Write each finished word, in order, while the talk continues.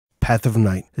Path of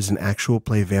Night is an actual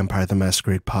play Vampire the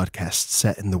Masquerade podcast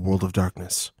set in the world of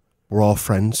darkness. We're all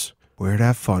friends, we're here to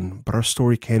have fun, but our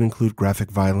story can include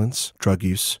graphic violence, drug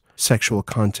use, sexual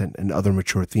content, and other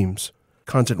mature themes.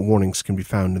 Content warnings can be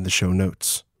found in the show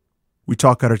notes. We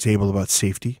talk at our table about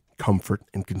safety, comfort,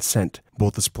 and consent,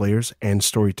 both as players and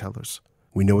storytellers.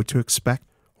 We know what to expect,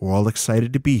 we're all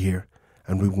excited to be here,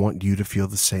 and we want you to feel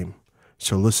the same.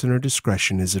 So listener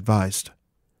discretion is advised.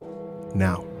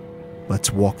 Now,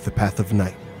 let's walk the path of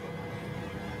night.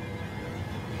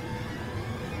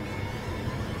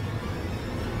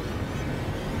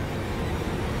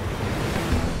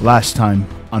 Last time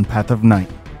on Path of Night.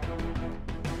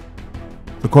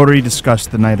 The coterie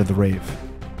discussed the night of the rave.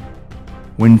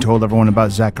 Wynn told everyone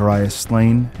about Zacharias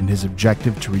Slane and his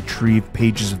objective to retrieve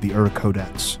pages of the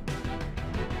Codex.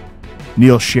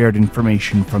 Neil shared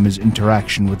information from his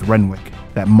interaction with Renwick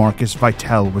that Marcus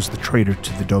Vitel was the traitor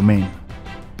to the domain,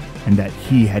 and that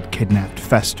he had kidnapped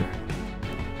Fester.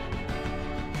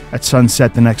 At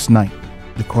sunset the next night,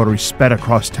 the coterie sped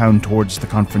across town towards the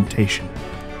confrontation,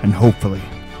 and hopefully,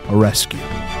 a rescue.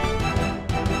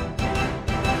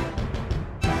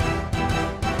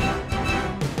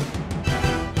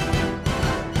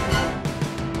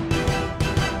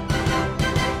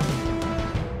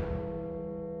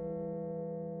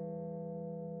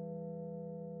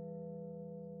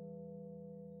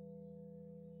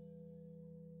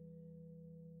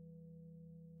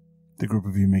 The group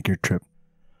of you make your trip.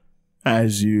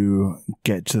 As you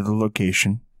get to the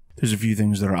location, there's a few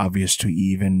things that are obvious to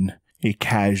even a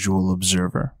casual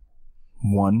observer.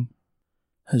 One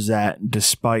is that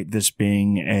despite this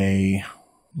being a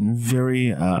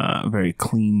very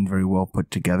clean, very well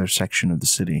put together section of the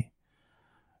city,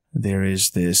 there is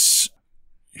this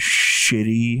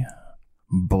shitty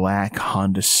black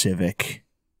Honda Civic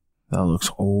that looks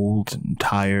old and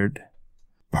tired,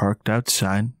 parked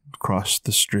outside across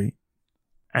the street.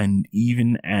 And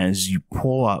even as you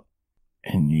pull up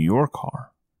in your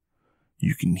car,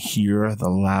 you can hear the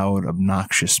loud,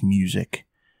 obnoxious music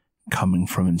coming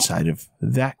from inside of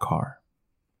that car.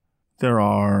 There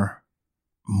are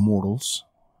mortals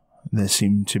that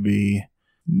seem to be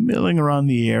milling around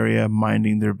the area,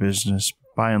 minding their business,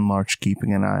 by and large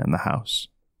keeping an eye on the house.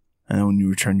 And then when you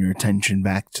return your attention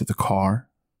back to the car,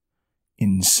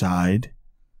 inside,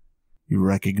 you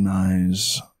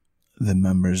recognize the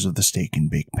members of the Steak and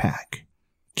Bake Pack,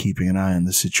 keeping an eye on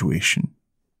the situation.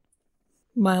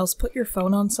 Miles, put your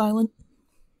phone on silent.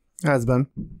 Has been.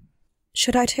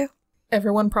 Should I too?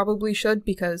 Everyone probably should,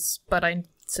 but I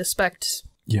suspect...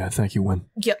 Yeah, thank you, Wynn.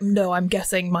 Yep, no, I'm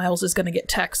guessing Miles is going to get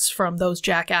texts from those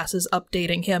jackasses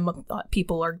updating him.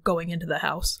 People are going into the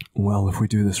house. Well, if we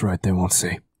do this right, they won't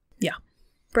see. Yeah.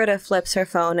 Britta flips her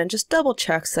phone and just double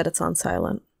checks that it's on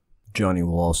silent. Johnny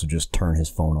will also just turn his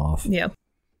phone off. Yeah.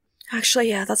 Actually,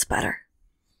 yeah, that's better.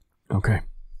 Okay.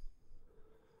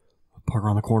 Park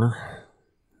around the corner,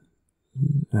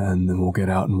 and then we'll get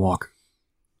out and walk.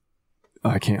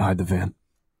 I can't hide the van.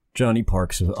 Johnny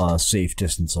parks a safe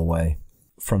distance away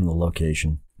from the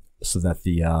location so that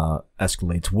the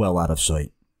Escalade's well out of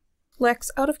sight.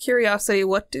 Lex, out of curiosity,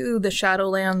 what do the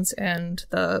Shadowlands and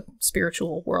the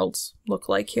spiritual worlds look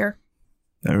like here?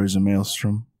 There is a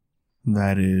maelstrom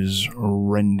that is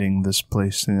rending this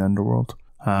place in the underworld.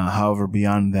 However,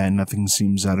 beyond that, nothing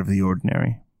seems out of the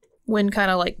ordinary. Wynn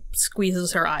kind of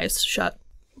squeezes her eyes shut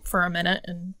for a minute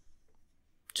and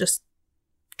just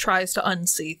tries to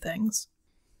unsee things.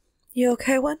 You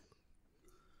okay, Wynn?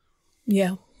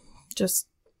 Yeah, just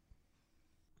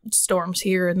storms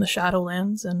here in the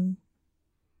Shadowlands, and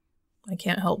I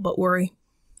can't help but worry.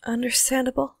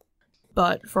 Understandable.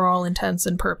 But for all intents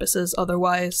and purposes,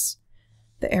 otherwise,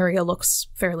 the area looks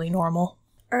fairly normal.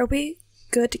 Are we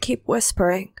good to keep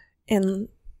whispering in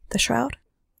the shroud?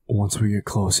 Once we get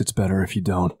close, it's better if you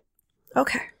don't.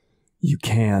 Okay. You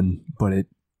can, but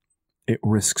it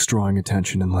risks drawing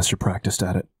attention unless you're practiced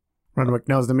at it. Renwick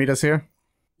knows to meet us here?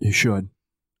 You should.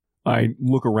 I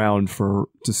look around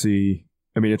to see...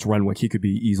 I mean, it's Renwick. He could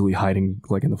be easily hiding,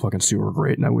 in the fucking sewer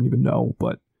grate, and I wouldn't even know,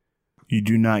 but... You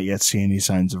do not yet see any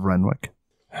signs of Renwick.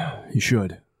 He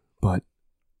should, but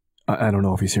I don't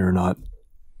know if he's here or not.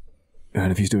 And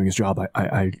if he's doing his job,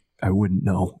 I wouldn't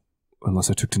know unless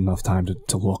I took enough time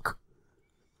to look.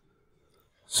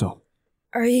 So.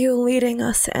 Are you leading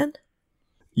us in?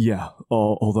 Yeah,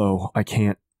 although I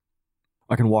can't.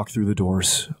 I can walk through the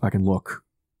doors. I can look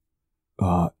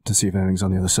to see if anything's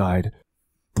on the other side,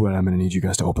 but I'm going to need you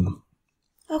guys to open them.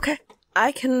 Okay.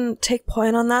 I can take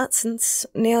point on that since,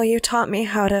 Neil, you taught me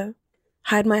how to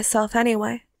hide myself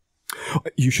anyway.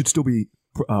 You should still be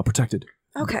protected.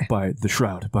 Okay. By the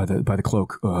shroud, by the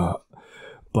cloak.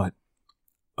 But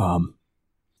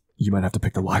You might have to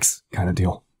pick the locks kind of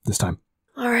deal this time.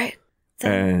 All right.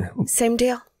 Same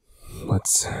deal.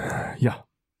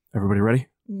 Everybody ready?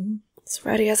 Mm-hmm. As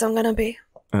ready as I'm gonna be.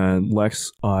 And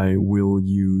Lex, I will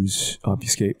use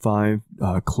Obfuscate 5,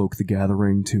 Cloak the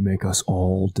Gathering to make us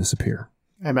all disappear.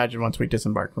 I imagine once we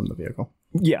disembark from the vehicle.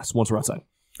 Yes, once we're outside.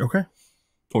 Okay.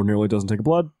 Ordinarily doesn't take a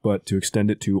blood, but to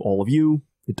extend it to all of you,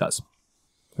 it does.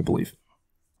 I believe.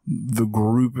 The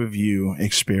group of you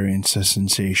experience a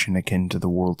sensation akin to the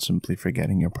world simply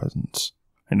forgetting your presence.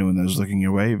 Anyone that was looking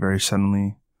your way very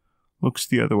suddenly looks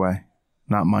the other way,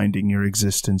 not minding your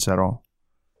existence at all.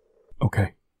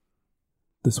 Okay.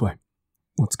 This way.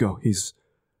 Let's go. He's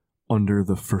under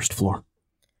the first floor.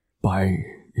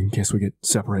 In case we get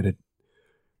separated.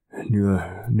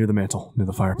 Near the mantle, near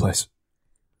the fireplace.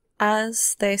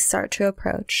 As they start to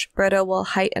approach, Britta will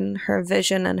heighten her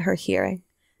vision and her hearing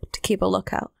to keep a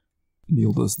lookout.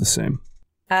 Neil does the same.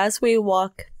 As we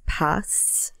walk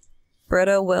past,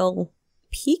 Britta will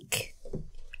peek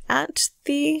at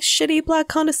the shitty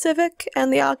black Honda Civic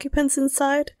and the occupants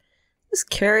inside. Just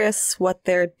curious what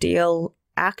their deal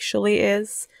actually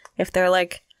is. If they're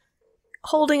like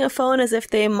holding a phone as if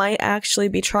they might actually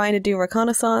be trying to do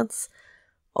reconnaissance,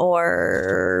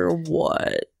 or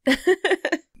what?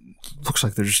 Looks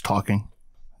like they're just talking.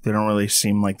 They don't really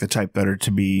seem like the type that are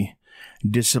to be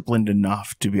disciplined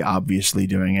enough to be obviously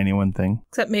doing any one thing.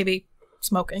 Except maybe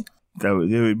smoking. They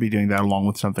would be doing that along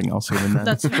with something else even then.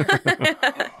 That's true.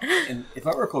 And if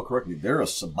I recall correctly, they're a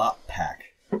Sabbat pack,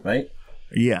 right?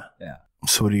 Yeah. Yeah.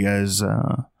 So what are you guys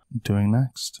doing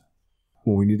next?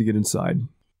 Well, we need to get inside.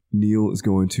 Neil is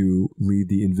going to lead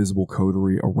the invisible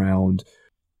coterie around.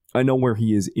 I know where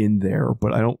he is in there,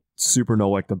 but I don't super know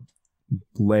like the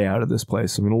layout of this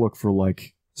place. I'm going to look for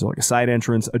like a side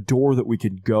entrance, a door that we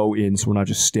could go in so we're not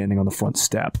just standing on the front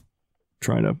step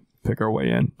trying to pick our way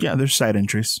in. Yeah, there's side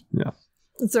entries. Yeah.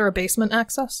 Is there a basement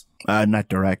access? Not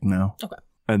direct, no. Okay.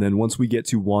 And then once we get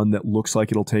to one that looks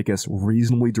like it'll take us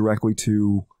reasonably directly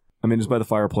to, it's by the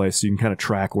fireplace, so you can kind of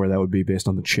track where that would be based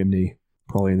on the chimney,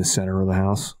 probably in the center of the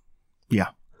house. Yeah.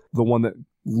 The one that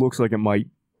looks like it might,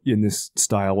 in this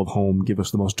style of home, give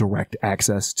us the most direct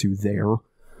access to there.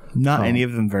 Not any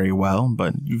of them very well,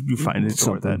 but you find it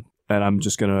toward that. And I'm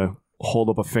just going to hold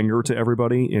up a finger to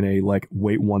everybody in a,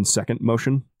 wait 1 second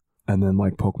motion, and then,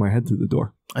 poke my head through the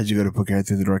door. As you go to poke your head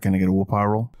through the door, can I get a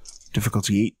willpower roll?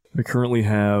 Difficulty 8. I currently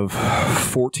have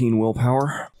 14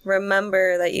 willpower.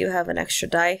 Remember that you have an extra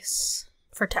dice.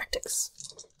 For tactics.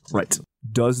 Right.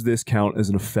 Does this count as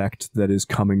an effect that is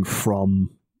coming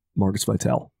from Marcus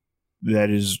Vitel? That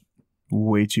is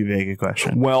way too vague a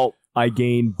question. Well, I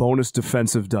gain bonus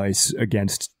defensive dice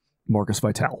against Marcus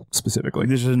Vitel, specifically.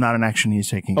 This is not an action he's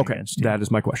taking against you. That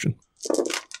is my question.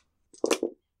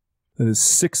 That is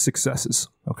 6 successes.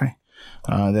 Okay.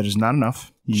 That is not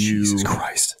enough. Jesus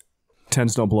Christ.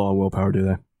 10s don't blow on willpower, do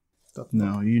they?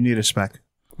 No, you need a spec.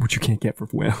 Which you can't get for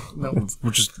will. No.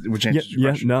 Which answers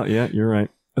your question. You're right.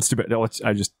 That's too bad. No,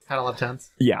 I just... Had a lot of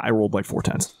tens? Yeah, I rolled 4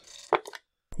 10s.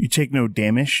 You take no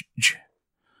damage,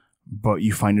 but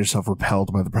you find yourself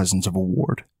repelled by the presence of a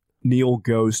ward. Neil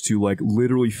goes to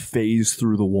literally phase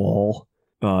through the wall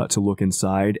to look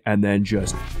inside, and then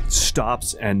just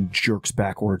stops and jerks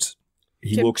backwards.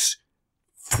 He looks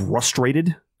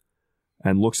frustrated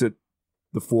and looks at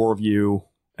the 4 of you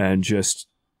and just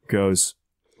goes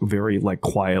very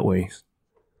quietly,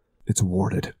 "It's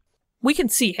warded." We can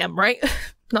see him, right?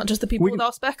 Not just the people with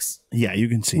auspex? Yeah, you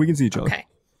can see. We can see each other. Okay.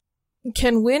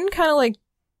 Can Wynn kind of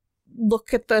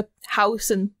look at the house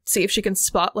and see if she can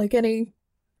spot any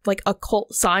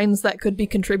occult signs that could be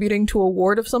contributing to a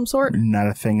ward of some sort? Not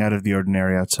a thing out of the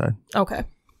ordinary outside. Okay.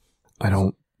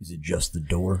 Is it just the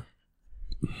door?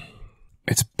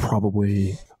 It's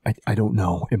probably... I don't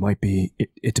know. It might be...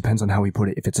 It depends on how we put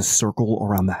it. If it's a circle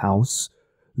around the house,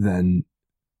 then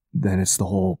it's the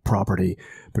whole property.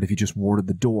 But if you just warded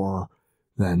the door,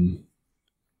 then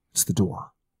it's the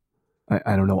door.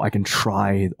 I don't know. I can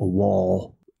try a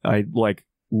wall. I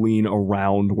lean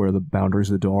around where the boundaries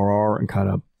of the door are and kind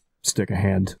of stick a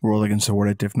hand. Roll against the ward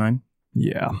at diff 9?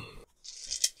 Yeah.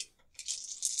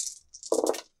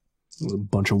 A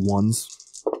bunch of 1s.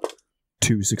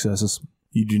 2 successes.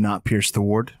 You do not pierce the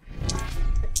ward.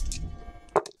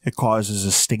 It causes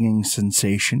a stinging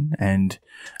sensation, and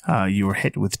you are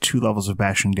hit with 2 levels of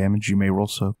bashing damage. You may roll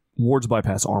soak. Wards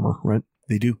bypass armor, right?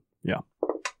 They do. Yeah.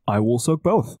 I will soak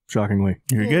both, shockingly.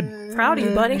 You're good. Proud of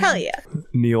you, buddy. Hell yeah.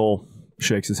 Neil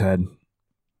shakes his head.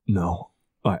 No,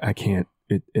 I can't.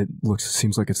 It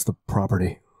seems like it's the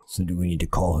property. So do we need to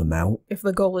call him out? If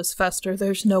the goal is Fester,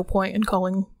 there's no point in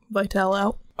calling Vitel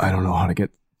out. I don't know how to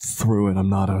get through it.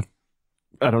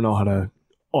 I don't know how to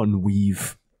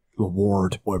unweave the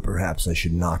ward. Or perhaps I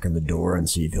should knock on the door and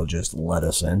see if he'll just let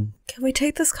us in. Can we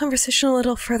take this conversation a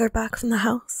little further back from the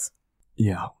house?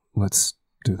 Yeah, let's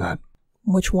do that.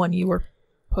 Which one you were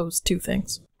posed two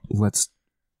things? Let's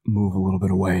move a little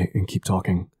bit away and keep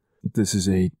talking. This is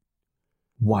a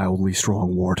wildly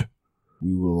strong ward.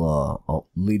 We will I'll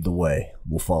lead the way.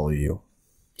 We'll follow you.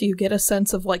 Do you get a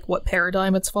sense of, like, what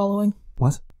paradigm it's following?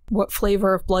 What? What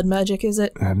flavor of blood magic is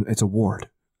it? It's a ward.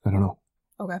 I don't know.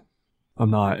 Okay. I'm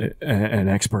not an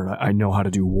expert. I know how to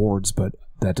do wards, but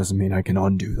that doesn't mean I can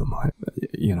undo them.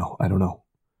 I don't know.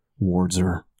 Wards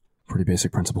are pretty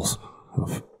basic principles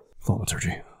of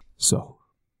thaumaturgy. So,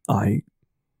 I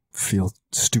feel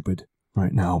stupid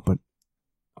right now, but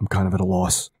I'm kind of at a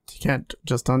loss. You can't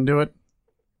just undo it?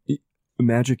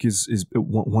 Magic is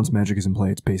once magic is in play,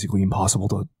 it's basically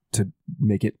impossible to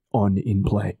make it in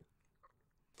play.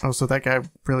 Oh, so that guy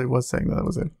really was saying that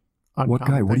was it. What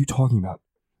guy? What are you talking about?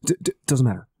 Doesn't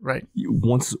matter. Right.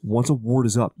 Once a ward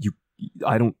is up,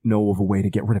 I don't know of a way to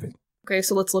get rid of it. Okay,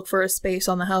 so let's look for a space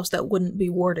on the house that wouldn't be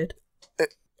warded.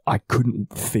 I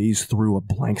couldn't phase through a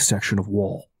blank section of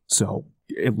wall, so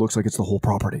it looks like it's the whole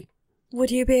property.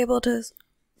 Would you be able to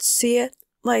see it?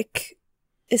 Like,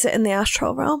 is it in the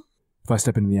astral realm? If I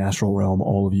step into the astral realm,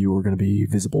 all of you are going to be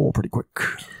visible pretty quick.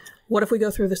 What if we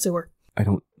go through the sewer?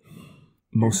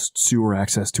 Most sewer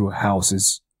access to a house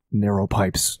is narrow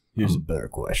pipes. Here's a better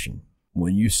question.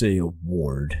 When you say a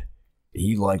ward,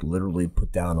 he like literally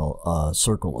put down a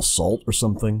circle assault or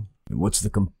something? What's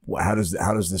how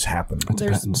does this happen? It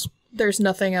depends. There's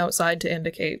nothing outside to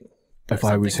indicate. If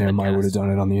I was him, I would have done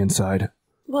it on the inside.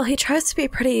 Well, he tries to be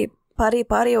pretty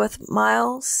buddy-buddy with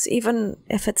Miles, even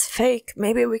if it's fake.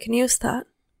 Maybe we can use that.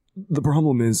 The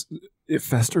problem is, if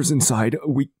Fester's inside,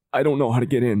 I don't know how to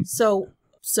get in. So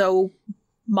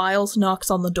Miles knocks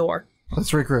on the door.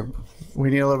 Let's regroup. We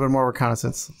need a little bit more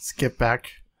reconnaissance. Let's get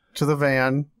back to the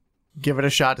van, give it a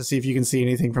shot to see if you can see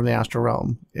anything from the astral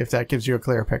realm, if that gives you a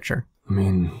clear picture. I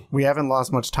mean, we haven't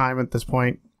lost much time at this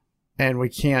point, and we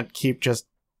can't keep just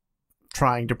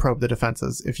trying to probe the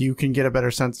defenses. If you can get a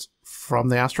better sense from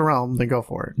the astral realm, then go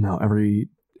for it. No, every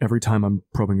time I'm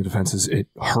probing the defenses, it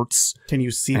hurts. Can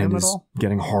you see them at all?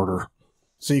 Getting harder.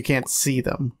 So you can't see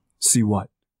them? See what?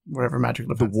 Whatever magic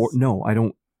defenses. No, I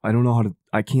don't know how to.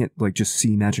 I can't just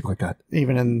see magic like that.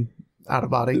 Even in out of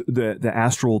body. The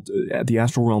astral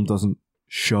realm doesn't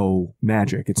show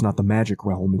magic. It's not the magic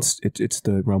realm. It's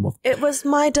the realm of. It was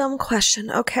my dumb question.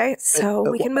 Okay, so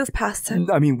we can move past it.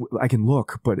 I mean, I can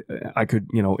look, but I could,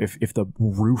 if the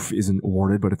roof isn't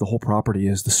warded, but if the whole property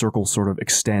is, the circle sort of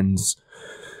extends,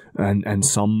 and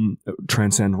some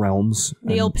transcend realms.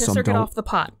 Neil, piss or get off the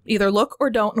pot. Either look or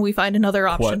don't, and we find another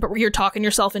option. But you're talking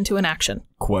yourself into an action.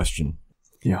 Question.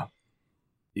 Yeah.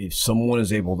 If someone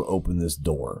is able to open this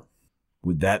door,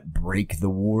 would that break the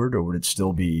ward, or would it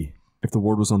still be? If the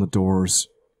ward was on the doors,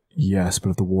 yes.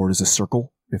 But if the ward is a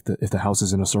circle, if the house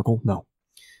is in a circle, no.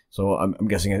 So I'm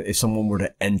guessing if someone were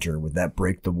to enter, would that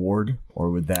break the ward,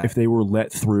 or would that? If they were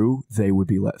let through, they would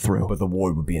be let through. But the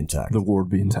ward would be intact. The ward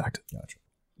would be intact. Gotcha.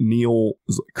 Neil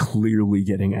is clearly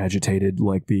getting agitated,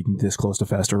 like being this close to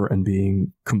Fester and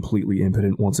being completely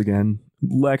impotent once again.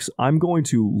 Lex, I'm going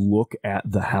to look at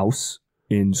the house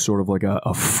in sort of like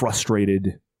a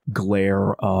frustrated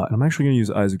glare, and I'm actually going to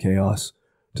use Eyes of Chaos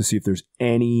to see if there's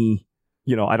any,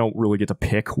 I don't really get to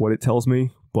pick what it tells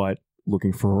me, but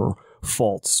looking for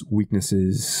faults,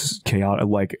 weaknesses, chaotic,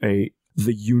 like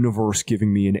the universe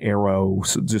giving me an arrow,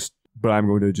 but I'm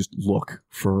going to just look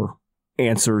for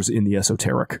answers in the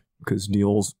esoteric, because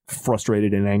Neil's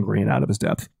frustrated and angry and out of his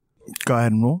depth. Go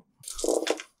ahead and roll.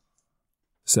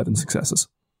 7 successes.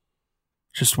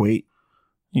 Just wait.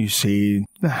 You see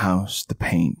the house, the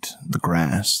paint, the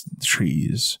grass, the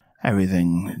trees,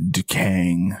 everything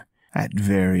decaying at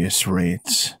various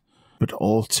rates. But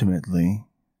ultimately,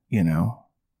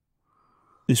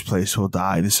 this place will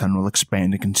die. The sun will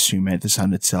expand and consume it. The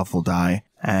sun itself will die.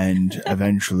 And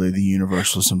eventually the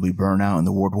universe will simply burn out and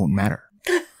the ward won't matter.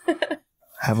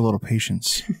 Have a little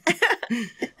patience.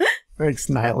 Thanks,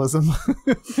 nihilism.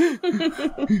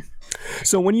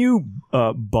 So when you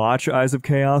botch Eyes of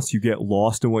Chaos, you get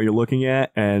lost in what you're looking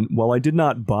at. And while I did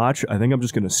not botch, I think I'm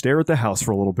just going to stare at the house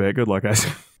for a little bit. Good luck, guys.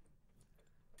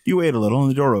 You wait a little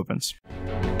and the door opens.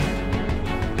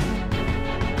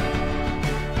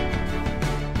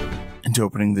 And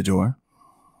opening the door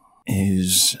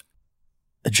is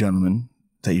a gentleman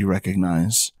that you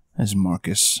recognize as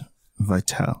Marcus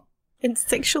Vitel.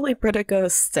 Instinctually, Britta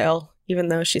goes still, even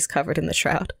though she's covered in the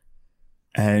shroud.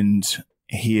 And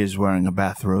he is wearing a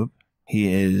bathrobe.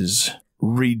 He is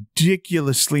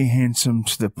ridiculously handsome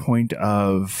to the point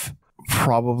of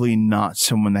probably not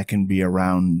someone that can be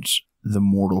around the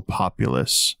mortal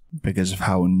populace because of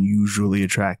how unusually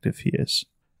attractive he is.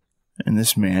 And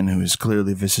this man, who is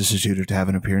clearly vicissituted to have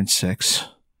an appearance 6,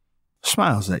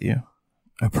 smiles at you.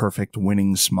 A perfect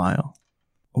winning smile.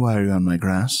 Why are you on my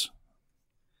grass?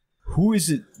 Who is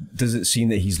it, does it seem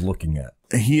that he's looking at?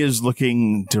 He is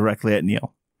looking directly at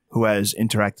Neil, who has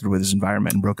interacted with his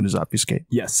environment and broken his obfuscate.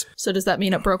 Yes. So does that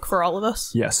mean it broke for all of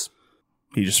us? Yes.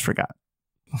 He just forgot.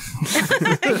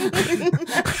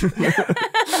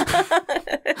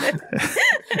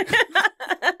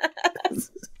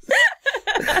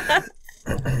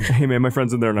 Hey man, my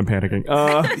friend's in there and I'm panicking.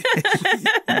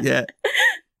 Yeah.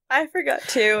 I forgot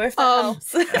too, if that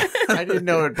helps. I didn't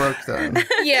know it broke then.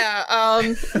 Yeah,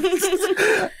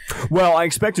 Well, I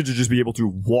expected to just be able to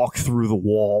walk through the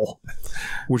wall,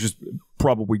 which is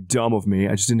probably dumb of me.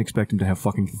 I just didn't expect him to have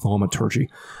fucking thaumaturgy.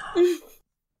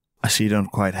 I see you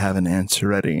don't quite have an answer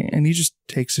ready, and he just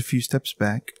takes a few steps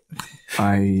back.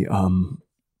 I,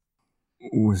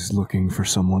 was looking for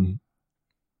someone.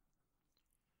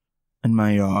 In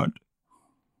my yard.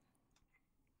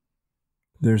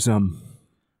 There's,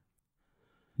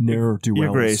 ne'er-do-wells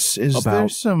Your Grace, is there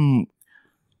some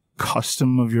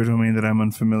custom of your domain that I'm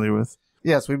unfamiliar with?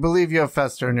 Yes, we believe you have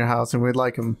Fester in your house, and we'd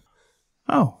like him.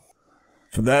 Oh.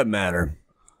 For that matter,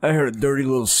 I heard a dirty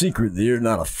little secret that you're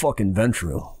not a fucking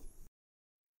Ventrilo.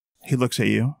 He looks at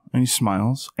you, and he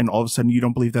smiles, and all of a sudden you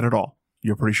don't believe that at all.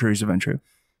 You're pretty sure he's a Ventru.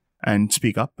 And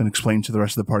speak up and explain to the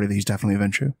rest of the party that he's definitely a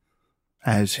Ventru.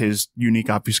 As his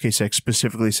unique Obfuscate 6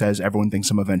 specifically says, everyone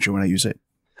thinks I'm a Ventru when I use it.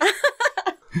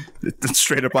 It's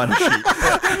straight up on a sheet.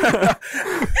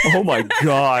 Oh my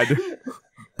god.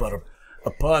 But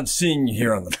upon seeing you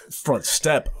here on the front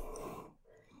step,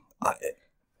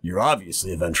 you're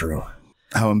obviously a Ventrilo.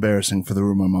 How embarrassing for the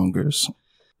rumor mongers.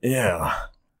 Yeah.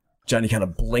 Johnny kind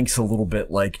of blinks a little bit,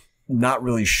 like, not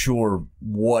really sure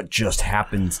what just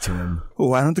happened to him. Oh,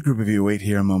 why don't the group of you wait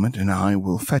here a moment, and I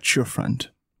will fetch your friend.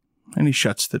 And he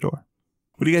shuts the door.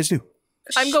 What do you guys do?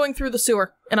 I'm going through the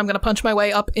sewer, and I'm going to punch my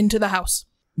way up into the house.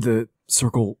 The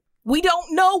circle... We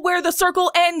don't know where the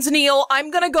circle ends, Neil. I'm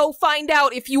going to go find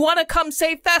out. If you want to come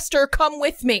save Fester, come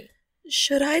with me.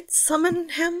 Should I summon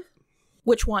him?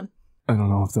 Which one? I don't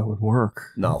know if that would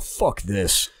work. No, fuck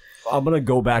this. I'm gonna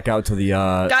go back out to the,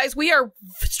 Guys, we are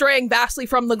straying vastly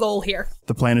from the goal here.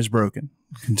 The plan is broken.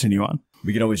 Continue on.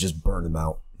 We can always just burn them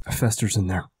out. Fester's in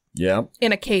there. Yeah.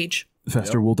 In a cage.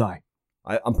 Fester will die.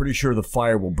 I'm pretty sure the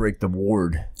fire will break the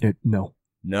ward. No.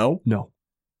 No? No.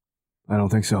 I don't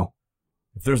think so.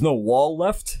 If there's no wall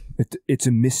left? It's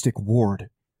a mystic ward.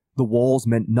 The walls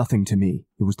meant nothing to me.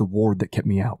 It was the ward that kept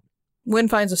me out. Wynn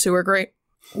finds a sewer grate.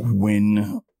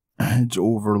 Wynn heads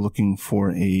over looking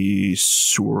for a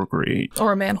sewer grate.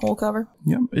 Or a manhole cover.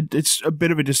 Yeah, it's a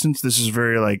bit of a distance. This is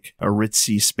very, like, a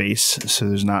ritzy space, so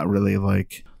there's not really,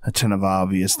 like, a ton of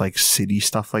obvious, like, city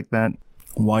stuff like that.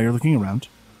 While you're looking around,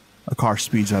 a car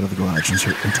speeds out of the garage and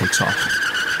takes off.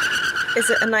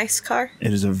 Is it a nice car?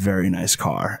 It is a very nice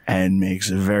car and makes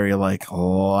very, like,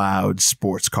 loud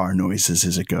sports car noises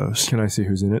as it goes. Can I see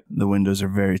who's in it? The windows are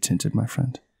very tinted, my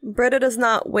friend. Britta does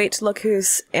not wait to look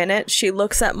who's in it. She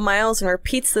looks at Miles and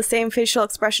repeats the same facial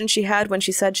expression she had when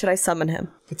she said, "Should I summon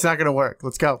him?" It's not going to work.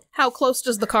 Let's go. How close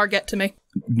does the car get to me?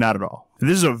 Not at all.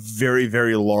 This is a very,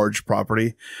 very large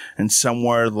property, and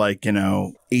somewhere like,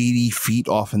 80 feet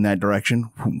off in that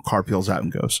direction, car peels out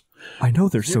and goes. I know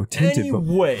they're so tinted, Any but...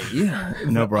 way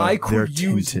No, bro, I they're could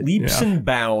use tinted. leaps and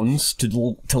bounds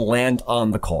to land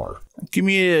on the car. Give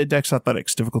me a Dex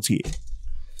Athletics, difficulty 8.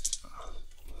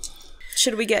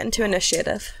 Should we get into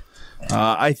initiative?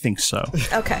 I think so.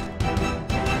 Okay.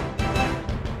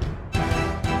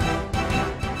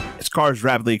 His car is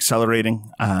rapidly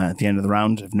accelerating at the end of the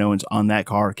round. If no one's on that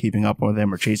car keeping up with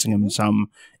him or chasing him in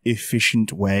some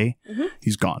efficient way,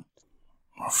 he's gone.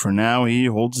 For now, he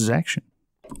holds his action.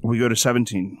 We go to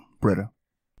 17. Britta.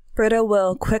 Britta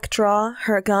will quick draw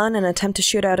her gun and attempt to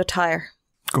shoot out a tire.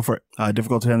 Go for it.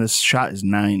 Difficulty on this shot is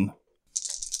 9.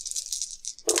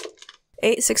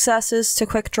 8 successes to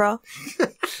quick draw.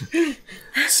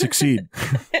 Succeed.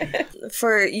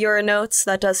 For your notes,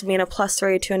 that does mean a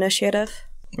 +3 to initiative.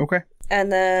 Okay.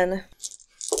 And then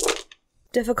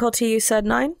difficulty, you said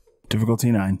 9?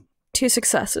 Difficulty 9. 2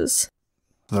 successes.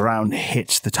 The round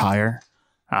hits the tire.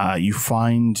 You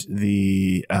find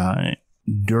the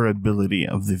durability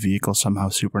of the vehicle somehow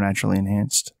supernaturally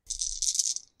enhanced.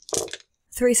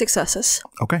 3 successes.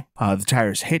 Okay. The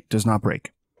tire's hit does not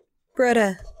break.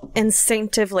 Britta,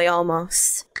 instinctively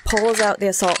almost, pulls out the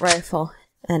assault rifle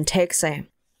and takes aim.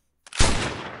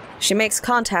 She makes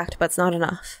contact, but it's not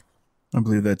enough. I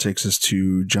believe that takes us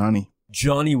to Johnny.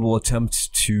 Johnny will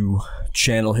attempt to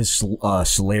channel his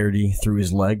celerity through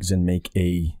his legs and make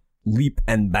a leap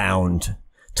and bound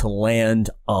to land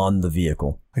on the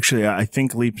vehicle. Actually, I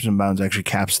think leaps and bounds actually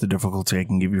caps the difficulty I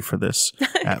can give you for this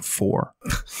at 4.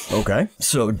 Okay.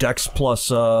 So Dex plus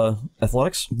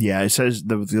athletics? Yeah, it says,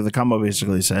 the combo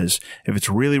basically says, if it's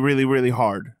really, really, really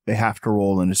hard, they have to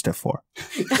roll in a stiff 4.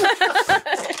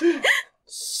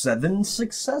 7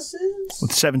 successes?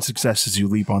 With 7 successes, you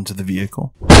leap onto the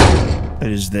vehicle.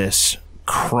 It is this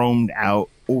chromed out,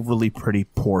 overly pretty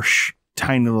Porsche,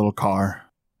 tiny little car.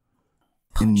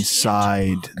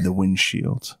 Inside the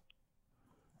windshield,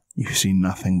 you see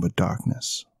nothing but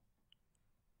darkness.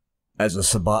 As a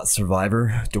Sabbat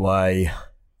survivor, do I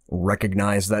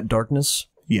recognize that darkness?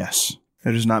 Yes,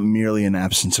 it is not merely an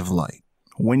absence of light.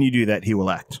 When you do that, he will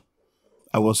act.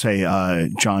 I will say,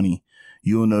 Johnny,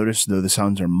 you will notice, though the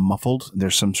sounds are muffled,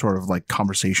 there's some sort of like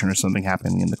conversation or something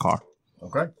happening in the car.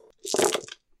 Okay.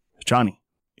 Johnny,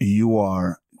 you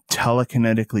are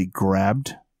telekinetically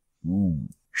grabbed,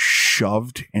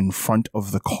 shoved in front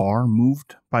of the car,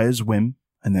 moved by his whim,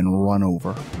 and then run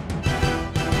over.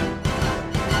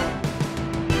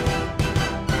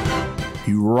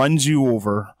 He runs you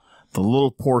over. The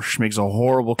little Porsche makes a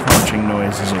horrible crunching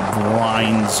noise as it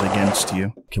grinds against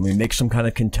you. Can we make some kind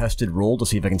of contested roll to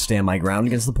see if I can stand my ground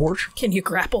against the Porsche? Can you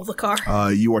grapple the car?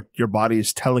 Your body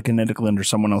is telekinetically under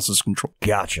someone else's control.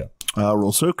 Gotcha.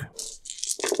 Roll soak.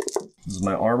 Does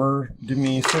my armor give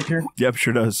me soak here? Yep,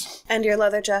 sure does. And your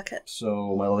leather jacket.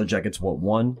 So my leather jacket's what,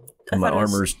 1? I And my thought it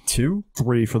was- armor's 2?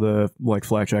 3 for the like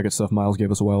flak jacket stuff Miles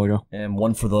gave us a while ago. And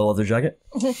 1 for the leather jacket?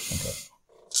 Okay.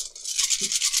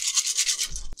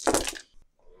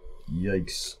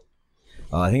 Yikes.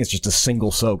 I think it's just a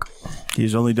single soak.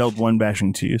 He's only dealt 1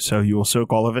 bashing to you, so you will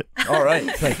soak all of it. All right,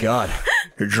 thank God.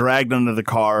 You're dragged under the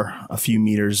car a few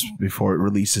meters before it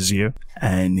releases you,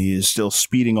 and he is still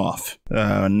speeding off.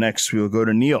 Next, we will go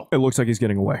to Neil. It looks like he's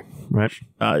getting away, right?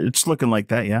 It's looking like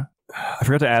that, yeah. I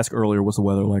forgot to ask earlier, what's the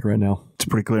weather like right now? It's a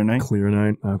pretty clear night. Clear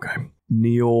night. Okay.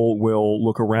 Neil will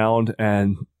look around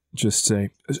and just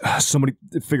say, somebody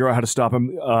figure out how to stop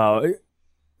him.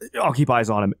 I'll keep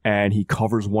eyes on him. And he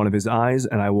covers one of his eyes,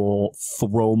 and I will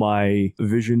throw my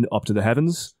vision up to the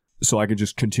heavens so I can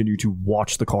just continue to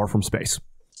watch the car from space.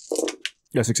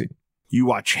 I succeed. You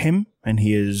watch him, and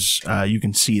he is, you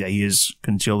can see that he is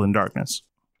concealed in darkness.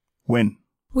 Wynn.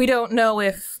 We don't know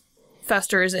if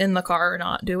Fester is in the car or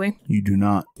not, do we? You do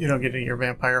not. You don't get any of your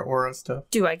vampire aura stuff.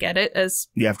 Do I get it as...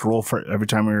 You have to roll for it every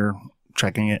time you're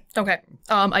checking it. Okay.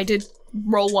 I did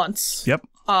roll once. Yep.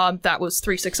 That was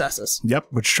 3 successes. Yep,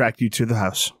 which tracked you to the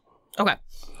house. Okay.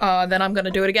 Then I'm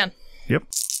gonna do it again. Yep.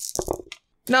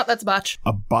 No, that's a botch.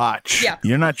 A botch. Yeah.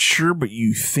 You're not sure, but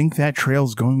you think that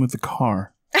trail's going with the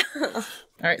car.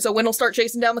 Alright, so Wynn will start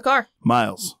chasing down the car.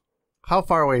 Miles. How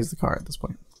far away is the car at this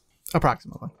point?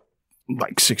 Approximately.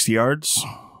 Like 60 yards.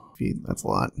 Feet, that's a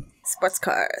lot. Sports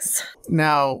cars.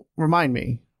 Now, remind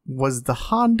me, was the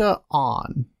Honda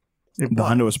on? The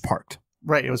Honda was parked.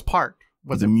 Right, it was parked.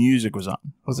 The music was on.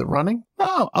 Was it running?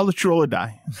 Oh, I'll let you roll a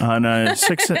die. On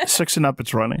 6 and up,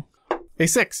 it's running. A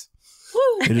 6.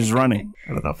 It is running.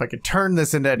 I don't know if I could turn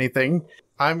this into anything.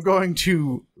 I'm going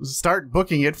to start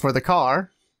booking it for the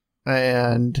car,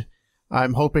 and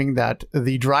I'm hoping that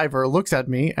the driver looks at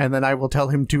me, and then I will tell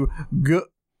him to go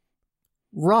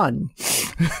run.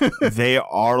 They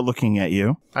are looking at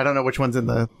you. I don't know which one's in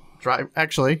the drive.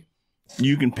 Actually,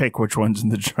 you can pick which one's in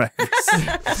the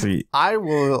driver's seat. I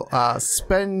will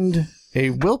spend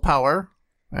a willpower,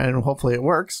 and hopefully it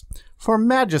works, for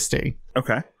majesty.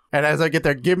 Okay. And as I get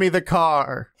there, give me the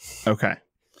car. Okay.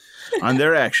 On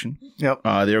their action, Yep.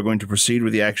 they are going to proceed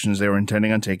with the actions they were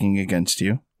intending on taking against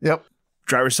you. Yep.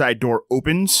 Driver's side door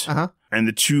opens, and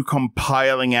the two come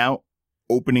piling out,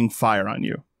 opening fire on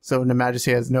you. So the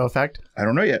majesty has no effect? I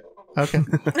don't know yet. Okay.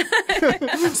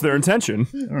 It's their intention.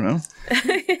 I don't know.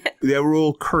 They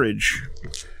roll courage.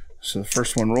 So the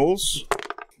first one rolls.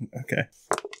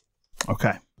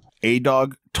 Okay.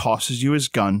 A-Dog tosses you his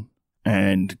gun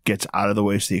and gets out of the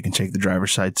way so you can take the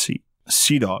driver's side seat.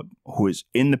 C-Dog, who is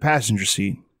in the passenger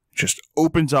seat, just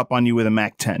opens up on you with a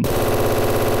MAC-10.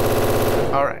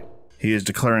 All right. He is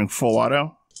declaring full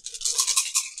auto.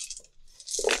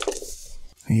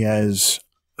 He has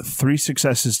 3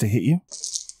 successes to hit you.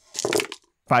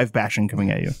 5 bashing coming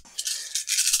at you.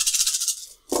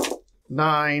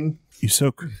 9. You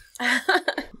soak.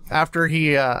 After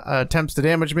he attempts to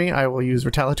damage me, I will use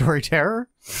retaliatory terror.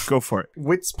 Go for it.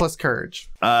 Wits plus courage.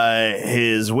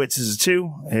 His wits is a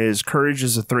 2. His courage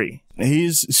is a 3.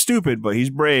 He's stupid, but he's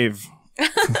brave.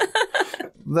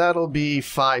 That'll be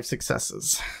 5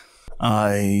 successes.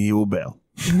 You will bail.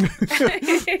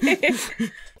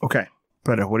 Okay.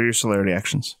 Britta, what are your celerity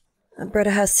actions?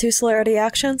 Britta has 2 celerity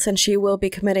actions, and she will be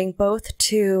committing both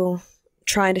to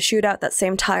trying to shoot out that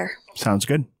same tire. Sounds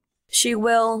good. She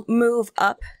will move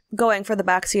up, going for the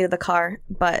back seat of the car,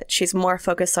 but she's more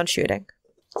focused on shooting.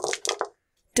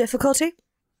 Difficulty?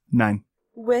 9.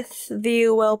 With the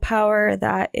willpower,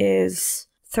 that is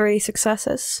 3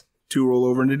 successes. 2 roll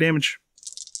over into damage.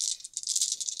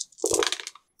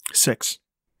 6.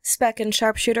 Spec and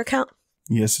sharpshooter count?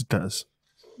 Yes, it does.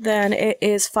 Then it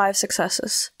is 5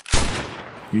 successes.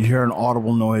 You hear an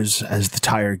audible noise as the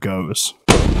tire goes.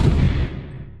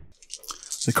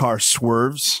 The car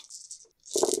swerves.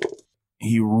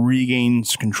 He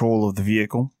regains control of the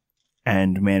vehicle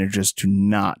and manages to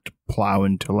not plow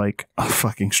into, like, a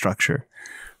fucking structure.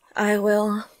 I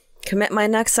will commit my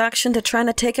next action to trying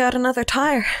to take out another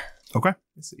tire. Okay.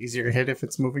 It's easier to hit if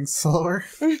it's moving slower.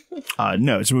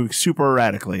 No, it's moving super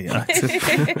erratically.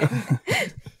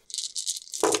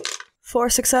 4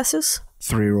 successes.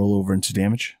 3 roll over into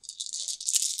damage.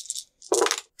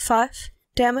 5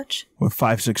 damage. With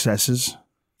 5 successes,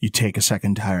 you take a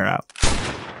second tire out.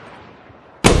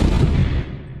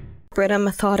 Britta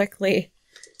methodically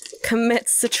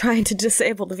commits to trying to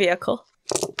disable the vehicle.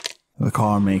 The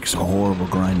car makes a horrible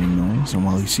grinding noise, and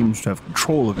while he seems to have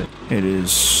control of it, it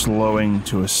is slowing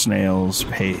to a snail's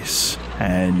pace.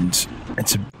 And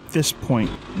it's at this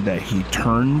point that he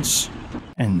turns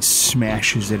and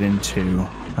smashes it into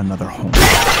another home.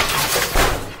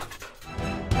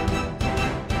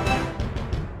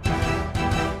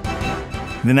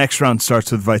 The next round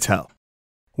starts with Vitel.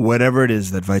 Whatever it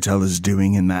is that Vitel is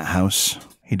doing in that house,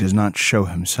 he does not show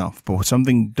himself, but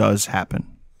something does happen.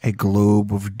 A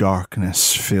globe of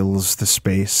darkness fills the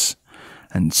space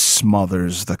and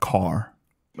smothers the car.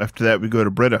 After that, we go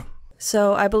to Britta.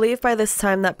 So I believe by this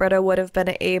time that Britta would have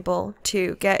been able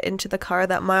to get into the car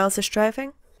that Miles is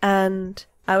driving, and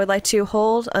I would like to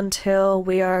hold until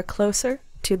we are closer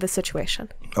to the situation.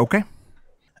 Okay.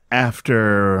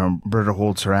 After Britta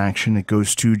holds her action, it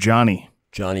goes to Johnny.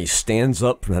 Johnny stands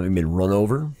up from having been run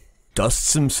over,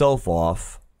 dusts himself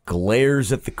off,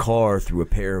 glares at the car through a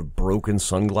pair of broken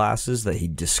sunglasses that he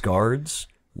discards,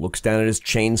 looks down at his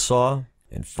chainsaw,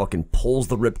 and fucking pulls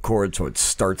the ripcord so it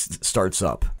starts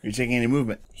up. You're taking any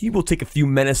movement? He will take a few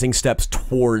menacing steps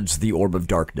towards the orb of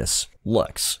darkness.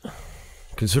 Lex,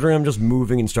 considering I'm just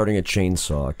moving and starting a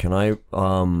chainsaw,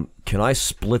 can I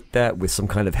split that with some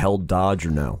kind of held dodge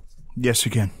or no? Yes,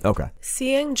 you can. Okay.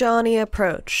 Seeing Johnny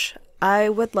approach, I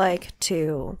would like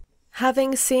to,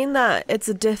 having seen that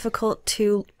it's difficult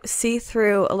to see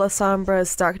through La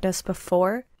Sombra's darkness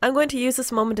before, I'm going to use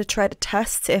this moment to try to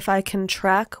test if I can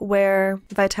track where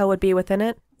Vitel would be within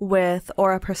it with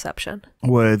aura perception.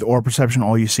 With aura perception,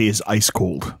 all you see is ice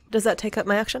cold. Does that take up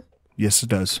my action? Yes, it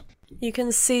does. You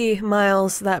can see,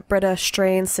 Miles, that Britta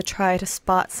strains to try to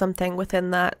spot something within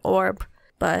that orb,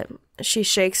 but she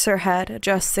shakes her head,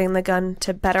 adjusting the gun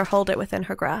to better hold it within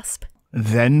her grasp.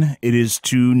 Then it is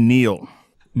to Neil.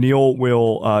 Neil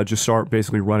will just start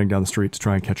basically running down the street to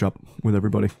try and catch up with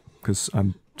everybody, because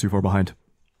I'm too far behind.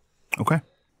 Okay.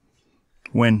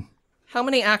 Wynn. How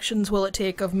many actions will it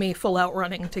take of me full out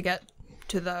running to get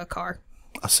to the car?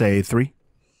 I'll say 3.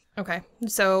 Okay,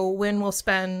 so Wynn will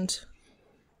spend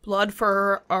blood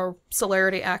for our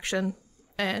celerity action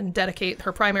and dedicate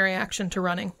her primary action to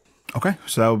running. Okay,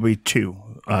 so that would be 2.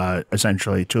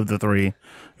 Essentially, 2 of the 3.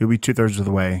 You'll be 2/3 of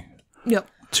the way. Yep.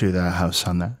 To the house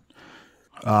on that.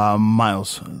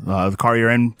 Miles, the car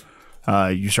you're in,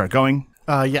 you start going.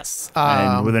 Yes.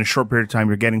 And within a short period of time,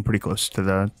 you're getting pretty close to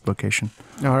the location.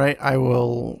 All right. I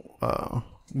will,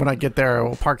 when I get there, I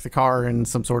will park the car in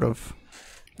some sort of,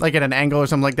 like at an angle or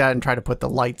something like that, and try to put the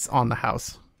lights on the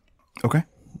house. Okay.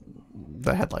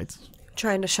 The headlights.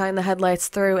 Trying to shine the headlights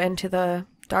through into the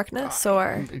darkness,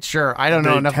 or? Sure. I don't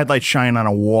know The enough. headlights shine on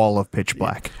a wall of pitch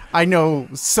black. I know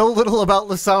so little about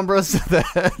La Sombras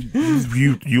that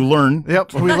You learn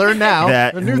yep, we learn now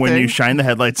that a new when thing. you shine the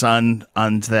headlights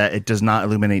onto that, it does not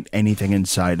illuminate anything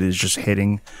inside. It is just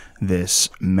hitting this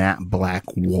matte black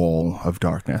wall of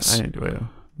darkness. I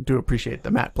do appreciate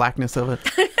the matte blackness of it.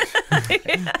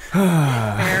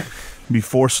 Fair.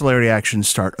 Before celerity actions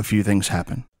start, a few things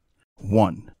happen.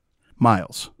 1,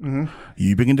 Miles,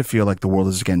 you begin to feel like the world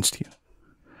is against you.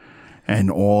 And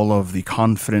all of the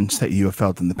confidence that you have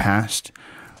felt in the past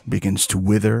begins to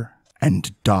wither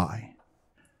and die.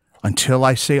 Until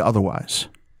I say otherwise.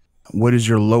 What is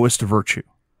your lowest virtue?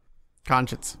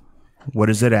 Conscience. What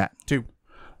is it at? 2.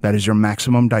 That is your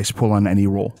maximum dice pull on any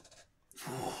roll.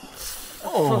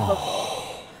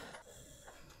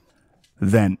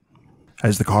 Then,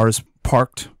 as the car is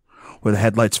parked, with the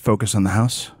headlights focused on the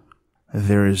house,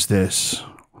 there is this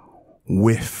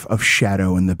whiff of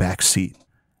shadow in the back seat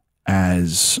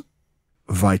as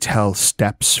Vitel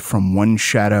steps from one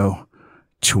shadow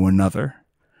to another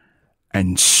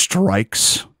and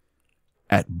strikes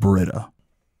at Britta.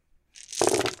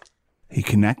 He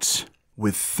connects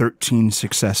with 13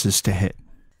 successes to hit.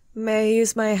 May I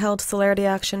use my held celerity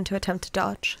action to attempt to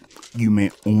dodge? You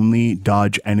may only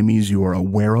dodge enemies you are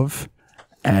aware of,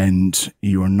 and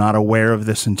you are not aware of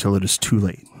this until it is too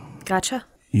late. Gotcha.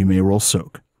 You may roll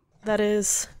soak. That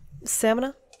is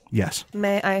stamina? Yes.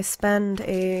 May I spend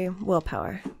a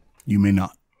willpower? You may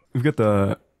not. We've got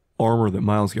the armor that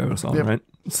Miles gave us on, Yep. right?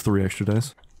 It's 3 extra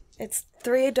dice. It's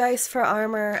 3 dice for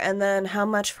armor, and then how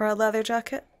much for a leather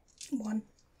jacket? 1.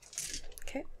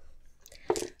 Okay.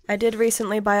 I did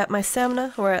recently buy up my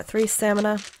stamina. We're at 3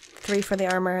 stamina, 3 for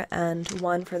the armor, and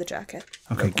 1 for the jacket.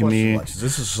 Okay, give me... Is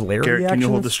this a celerity Garrett, can you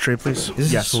action? hold this tray, please?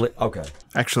 Is Yes. Okay.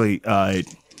 Actually,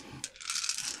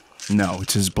 no,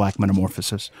 it's his black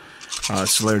metamorphosis.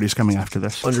 Celerity's coming after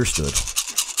this. Understood.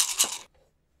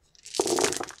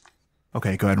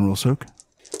 Okay, go ahead and roll soak.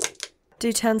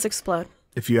 D10s explode.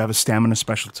 If you have a stamina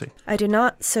specialty, I do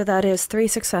not, so that is 3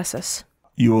 successes.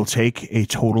 you will take a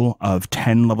total of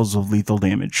 10 levels of lethal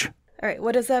damage. Alright,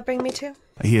 what does that bring me to?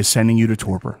 He is sending you to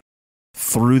torpor.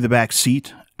 Through the back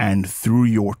seat and through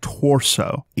your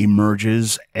torso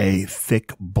emerges a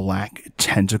thick black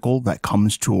tentacle that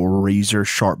comes to a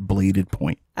razor-sharp bladed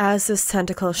point. As this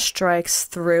tentacle strikes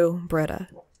through Britta,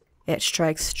 it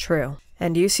strikes true.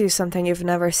 And you see something you've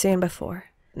never seen before.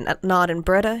 Not in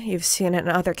Britta, you've seen it in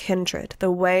other kindred.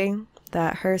 The way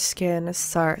that her skin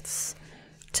starts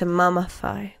to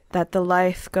mummify, that the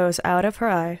life goes out of her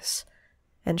eyes,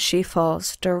 and she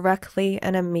falls directly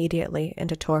and immediately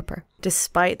into torpor.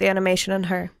 Despite the animation in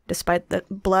her, despite the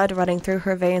blood running through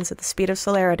her veins at the speed of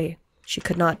celerity, she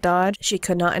could not dodge, she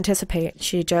could not anticipate.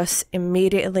 She just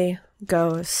immediately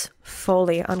goes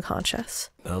fully unconscious.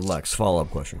 Lex, follow-up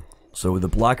question. So with the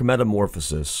black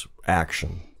metamorphosis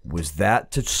action, was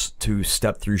that to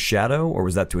step through shadow, or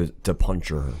was that to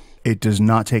puncture her? It does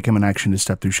not take him an action to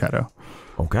step through shadow.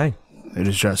 Okay. It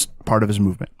is just part of his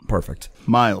movement. Perfect.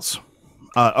 Miles.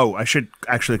 I should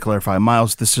actually clarify.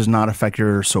 Miles, this does not affect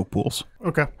your soak pools.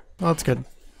 Okay. Well, that's good.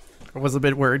 I was a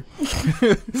bit worried.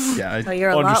 Yeah, Oh, you're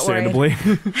a lot worried. Understandably.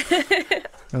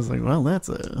 I was like, well, that's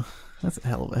a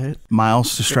hell of a hit.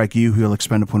 Miles, to strike you, he'll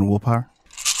expend a point of willpower.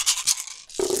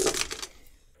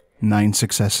 9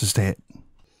 successes to hit.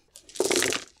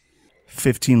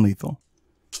 15 lethal.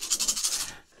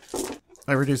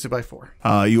 I reduced it by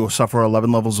 4. You will suffer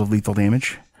 11 levels of lethal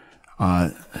damage.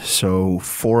 So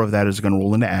 4 of that is going to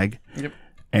roll into ag. Yep.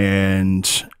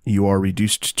 And you are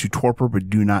reduced to torpor, but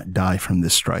do not die from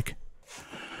this strike.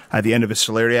 At the end of his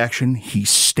celerity action, he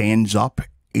stands up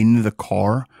in the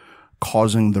car,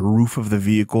 causing the roof of the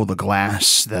vehicle, the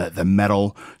glass, the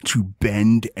metal to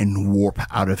bend and warp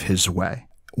out of his way.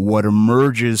 What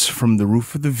emerges from the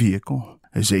roof of the vehicle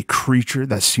is a creature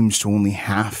that seems to only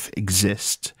half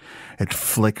exist. It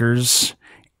flickers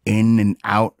in and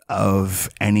out of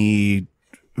any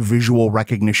visual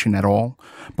recognition at all.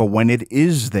 But when it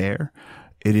is there,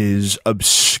 it is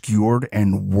obscured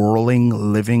and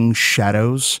whirling living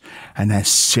shadows and has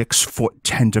 6-foot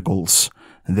tentacles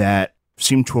that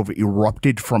seem to have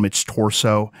erupted from its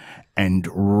torso and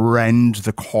rend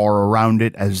the car around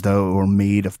it as though it were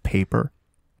made of paper.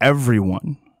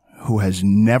 Everyone who has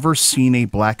never seen a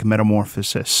black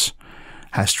metamorphosis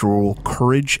has to roll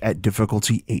courage at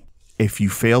difficulty 8. If you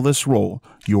fail this roll,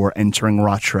 you are entering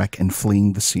Rotrek and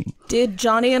fleeing the scene. Did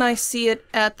Johnny and I see it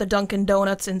at the Dunkin'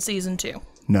 Donuts in season 2?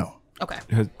 No. Okay.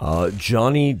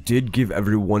 Johnny did give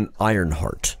everyone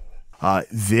Ironheart.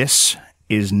 This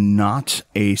is not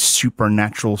a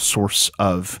supernatural source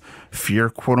of fear,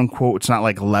 quote unquote. It's not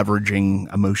like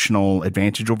leveraging emotional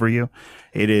advantage over you.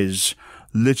 It is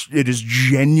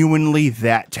genuinely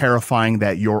that terrifying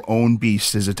that your own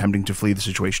beast is attempting to flee the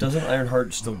situation. Doesn't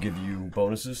Ironheart still give you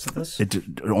bonuses to this?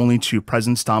 Only to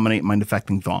presence, dominate, mind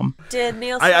affecting thom. Did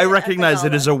Neil I recognize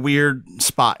it as a weird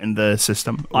spot in the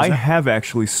system. I have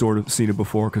actually sort of seen it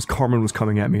before because Carmen was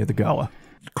coming at me at the gala.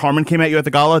 Carmen came at you at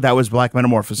the gala. That was black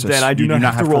metamorphosis. Then I do not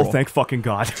have to roll. Thank fucking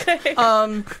God.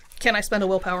 Can I spend a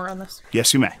willpower on this?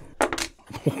 Yes, you may.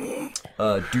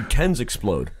 Do 10s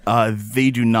explode? They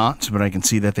do not, but I can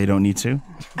see that they don't need to,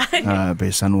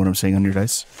 based on what I'm seeing on your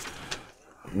dice.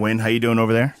 Wynn, how you doing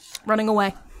over there? Running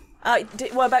away.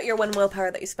 What about your 1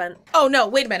 willpower that you spent? Oh, no,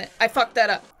 wait a minute. I fucked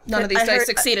that up. None of these I dice heard-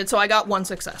 succeeded, so I got 1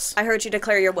 success. I heard you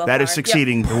declare your willpower. That is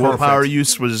succeeding. The willpower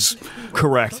use was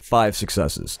Correct. 5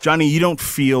 successes. Johnny, you don't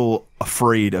feel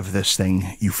afraid of this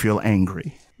thing. You feel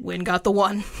angry. Wynn got the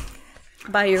 1.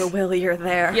 By your will, you're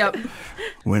there. Yep.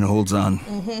 Wynn holds on.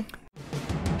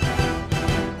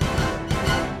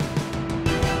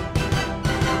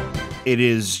 It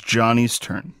is Johnny's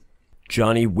turn.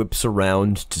 Johnny whips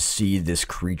around to see this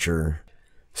creature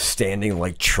standing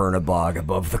like Chernabog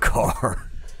above the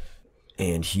car.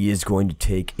 And he is going to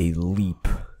take a leap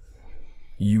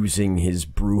using his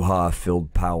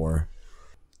Bruja-filled power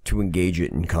to engage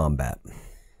it in combat.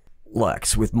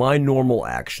 Lex, with my normal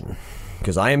action,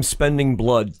 because I am spending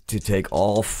blood to take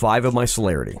all 5 of my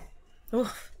celerity,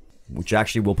 which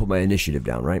actually will put my initiative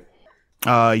down, right?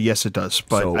 Yes, it does,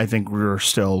 but So- I think we're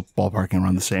still ballparking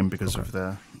around the same because of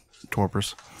the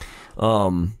torpors.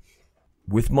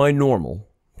 With my normal,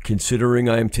 considering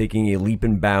I am taking a leap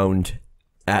and bound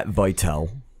at Vitel,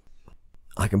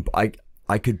 I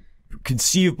could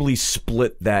conceivably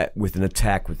split that with an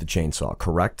attack with the chainsaw,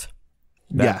 correct?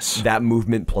 Yes. That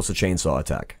movement plus a chainsaw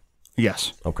attack.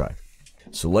 Yes. Okay.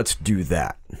 So let's do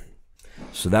that.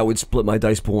 So that would split my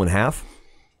dice pool in half.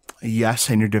 Yes,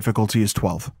 and your difficulty is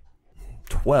 12.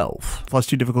 12. Plus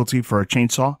 2 difficulty for a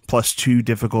chainsaw, plus 2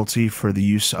 difficulty for the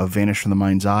use of Vanish from the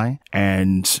Mind's Eye,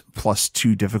 and plus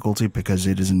 2 difficulty because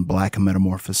it is in Black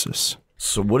Metamorphosis.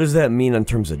 So what does that mean in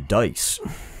terms of dice?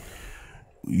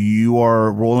 You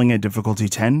are rolling at difficulty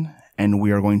 10, and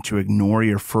we are going to ignore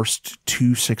your first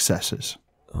 2 successes.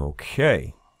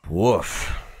 Okay.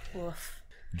 Woof.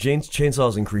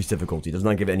 Chainsaw's increased difficulty does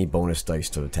not give any bonus dice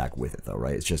to attack with it, though,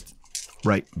 right? It's just...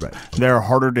 Right. Right. They're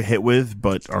harder to hit with,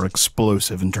 but are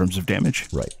explosive in terms of damage.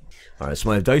 Right. All right, so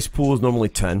my dice pool is normally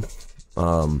 10.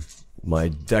 My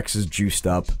dex is juiced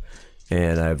up,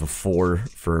 and I have a 4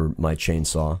 for my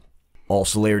chainsaw. All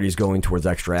celerity is going towards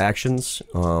extra actions,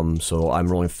 so I'm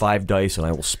rolling 5 dice, and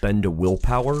I will spend a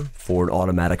willpower for an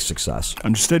automatic success.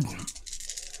 Understood.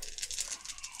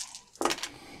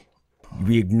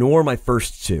 We ignore my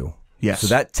first 2. Yes. So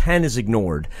that 10 is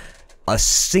ignored. A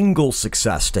single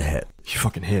success to hit. You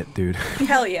fucking hit, dude.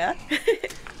 Hell yeah.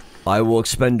 I will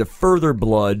expend a further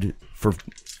blood for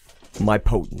my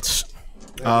potence.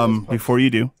 Before you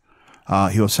do,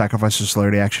 he will sacrifice his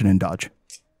celerity action and dodge.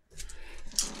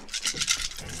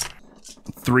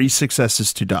 3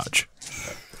 successes to dodge.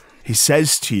 He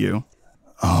says to you,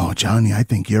 "Oh, Johnny, I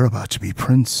think you're about to be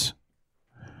prince.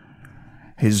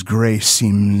 His grace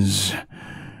seems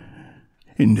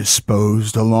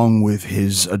indisposed along with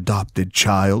his adopted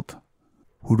child.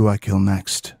 Who do I kill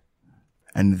next?"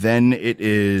 And then it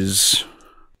is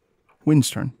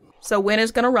Wynn's turn. So Wynn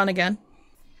is going to run again.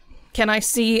 Can I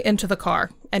see into the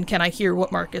car? And can I hear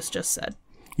what Marcus just said?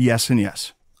 Yes and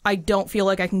yes. I don't feel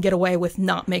like I can get away with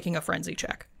not making a frenzy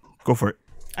check. Go for it.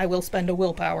 I will spend a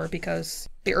willpower because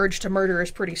the urge to murder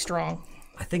is pretty strong.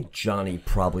 I think Johnny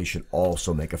probably should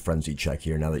also make a frenzy check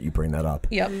here now that you bring that up.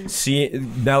 Yep. See,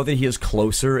 now that he is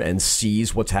closer and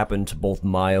sees what's happened to both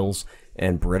Miles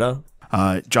and Britta.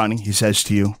 Johnny, he says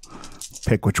to you,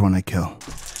 "Pick which one I kill."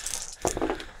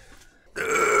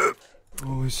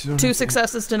 2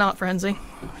 successes to not frenzy.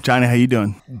 Johnny, how you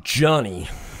doing? Johnny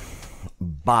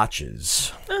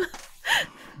botches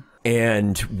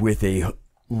and with a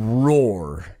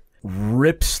roar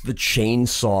rips the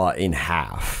chainsaw in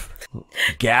half.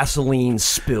 Gasoline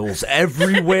spills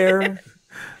everywhere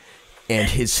and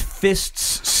his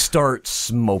fists start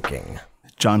smoking.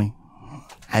 Johnny,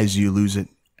 as you lose it,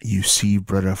 you see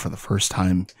Britta for the first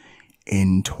time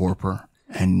in torpor,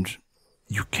 and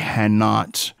you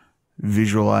cannot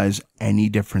visualize any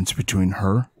difference between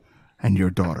her and your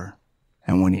daughter.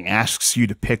 And when he asks you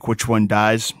to pick which one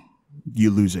dies, you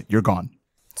lose it. You're gone.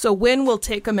 So Wynn will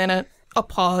take a minute, a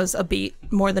pause, a beat,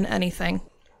 more than anything.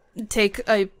 Take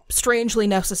a strangely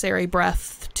necessary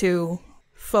breath to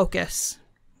focus.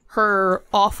 Her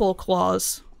awful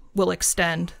claws will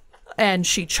extend, and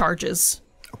she charges.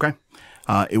 Okay.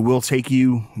 It will take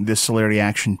you this celerity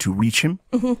action to reach him,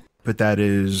 but that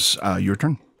is your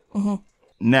turn.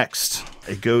 Next,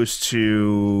 it goes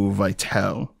to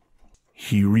Vitel.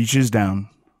 He reaches down,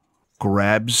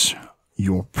 grabs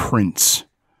your prince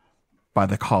by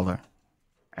the collar,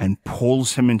 and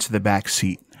pulls him into the back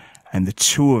seat, and the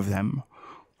two of them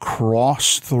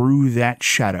cross through that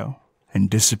shadow and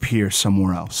disappear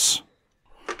somewhere else.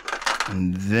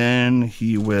 And then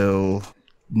he will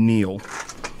kneel.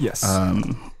 Yes.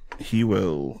 He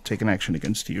will take an action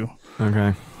against you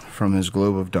Okay. from his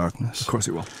globe of darkness. Of course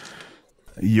he will.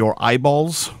 Your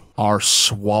eyeballs are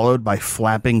swallowed by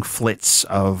flapping flits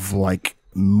of, like,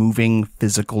 moving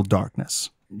physical darkness.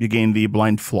 You gain the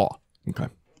blind flaw. Okay.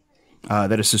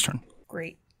 That is his turn.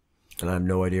 Great. And I have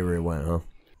no idea where he went, huh?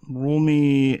 Roll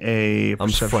me a I'm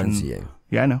perception. frenzying.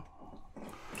 Yeah, I know.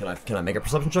 Can I make a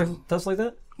perception check test like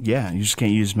that? Yeah, you just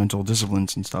can't use mental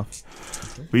disciplines and stuff.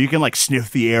 But you can, like, sniff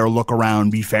the air, look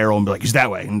around, be feral, and be like, he's that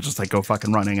way, and just, like, go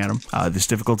fucking running at him. This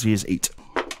difficulty is 8.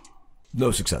 No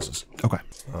successes. Okay.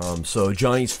 So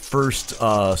Johnny's first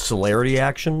celerity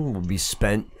action will be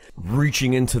spent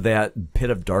reaching into that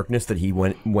pit of darkness that he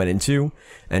went into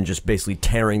and just basically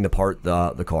tearing apart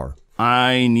the car.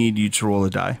 I need you to roll a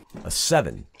die. A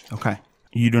 7. Okay.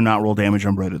 You do not roll damage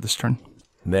on Britta this turn.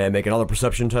 May I make another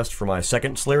perception test for my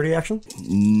second celerity action?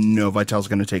 No, Vitel's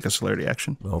going to take a celerity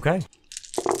action. Okay.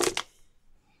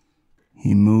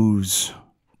 He moves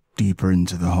deeper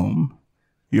into the home.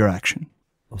 Your action.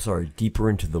 I'm sorry, deeper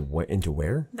into into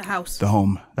where? The house The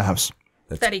home. The house.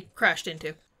 that he crashed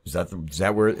into. Is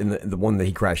that where in the one that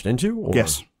he crashed into? Or?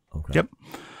 Yes. Okay.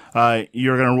 Yep.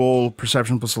 You're going to roll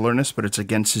perception plus alertness, but it's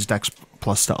against his dex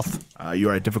plus stealth. You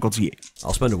are at difficulty 8.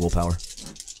 I'll spend a willpower.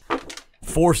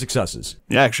 4 successes.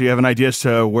 Yeah, actually, you have an idea as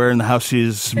to where in the house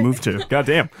he's moved to. God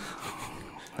damn.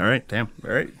 All right, damn.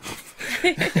 All right.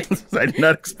 I did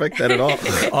not expect that at all.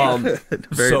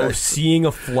 Very nice. Seeing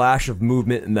a flash of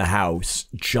movement in the house,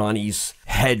 Johnny's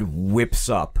head whips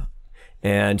up,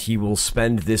 and he will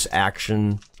spend this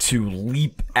action to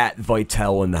leap at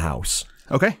Vitel in the house.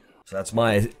 Okay. So that's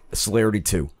my celerity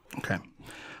 2. Okay.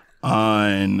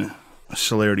 On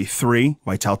celerity 3,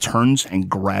 Vitel turns and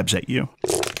grabs at you.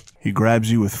 He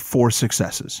grabs you with 4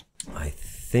 successes. I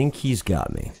think he's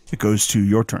got me. It goes to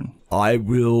your turn. I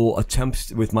will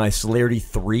attempt, with my celerity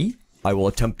 3, I will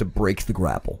attempt to break the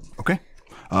grapple. Okay.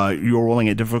 You're rolling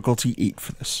a difficulty 8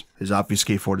 for this. His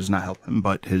obfuscate 4 does not help him,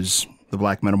 but the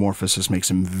black metamorphosis makes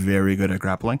him very good at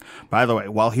grappling. By the way,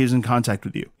 while he's in contact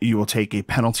with you, you will take a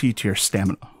penalty to your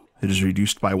stamina. It is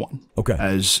reduced by 1. Okay.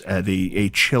 As a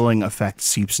chilling effect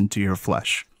seeps into your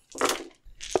flesh.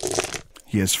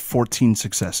 He has 14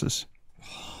 successes.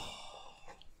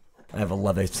 I have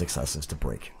 11 successes to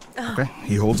break. Okay.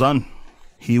 He holds on.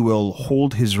 He will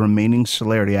hold his remaining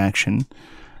celerity action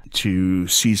to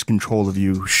seize control of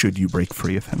you should you break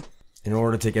free of him. In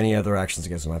order to take any other actions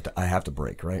against him, I have to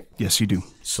break, right? Yes, you do.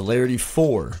 Celerity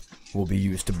 4 will be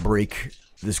used to break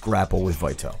this grapple with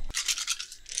Vitel.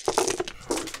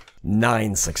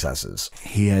 9 successes.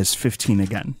 He has 15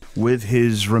 again. With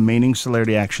his remaining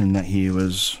celerity action that he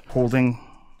was holding,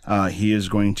 he is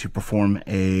going to perform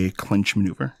a clinch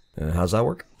maneuver. How's that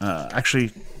work?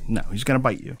 Actually, no, he's going to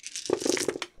bite you.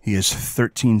 He has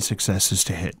 13 successes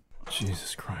to hit.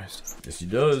 Jesus Christ. Yes, he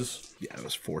does. Yeah, it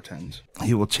was 4 10s.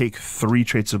 He will take 3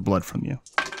 traits of blood from you.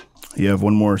 You have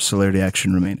 1 more celerity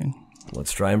action remaining.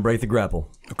 Let's try and break the grapple.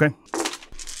 Okay.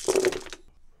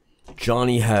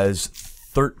 Johnny has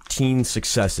 13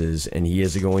 successes, and he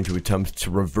is going to attempt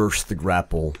to reverse the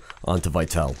grapple onto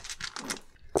Vitel.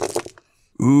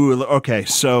 Ooh, okay,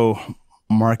 so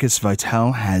Marcus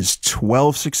Vitel has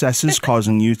 12 successes,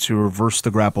 causing you to reverse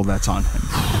the grapple that's on him.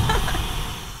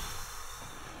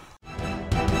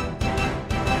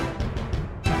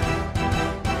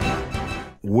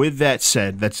 With that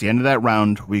said, that's the end of that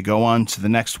round. We go on to the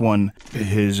next one.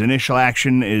 His initial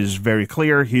action is very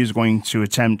clear. He's going to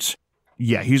attempt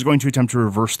to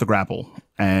reverse the grapple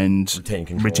and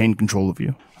retain control of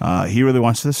you. He really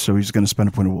wants this, so he's going to spend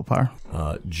a point of willpower.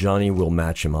 Johnny will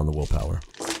match him on the willpower.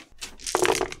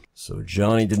 So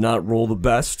Johnny did not roll the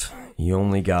best. He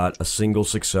only got a single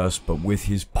success, but with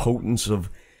his potence of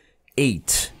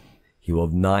 8, he will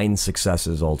have 9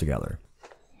 successes altogether.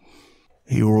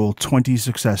 He will roll 20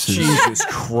 successes Jesus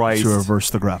Christ. to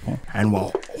reverse the grapple. And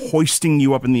while hoisting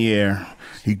you up in the air,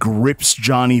 he grips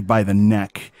Johnny by the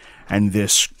neck, and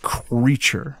this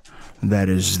creature that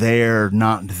is there,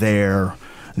 not there,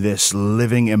 this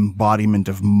living embodiment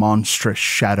of monstrous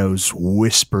shadows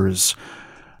whispers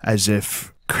as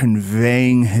if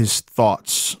conveying his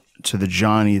thoughts to the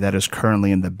Johnny that is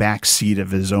currently in the back seat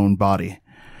of his own body.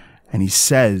 And he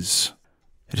says,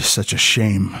 "It is such a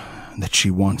shame that she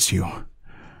wants you.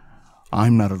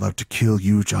 I'm not allowed to kill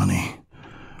you, Johnny,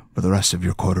 but the rest of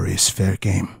your coterie is fair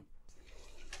game."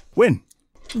 Wynn.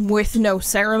 With no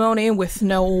ceremony, with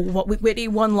no witty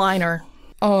one-liner,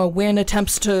 Wynn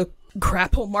attempts to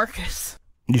grapple Marcus.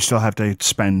 You still have to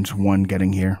spend 1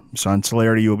 getting here. So on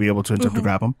celerity, you'll be able to attempt to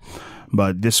grab him.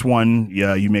 But this one,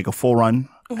 you make a full run,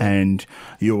 and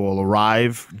you will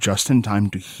arrive just in time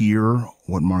to hear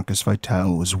what Marcus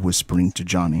Vitel was whispering to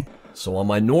Johnny. So on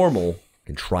my normal, I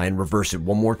can try and reverse it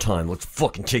one more time. Let's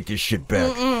fucking take this shit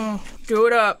back. Do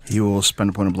it up. He will spend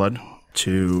a point of blood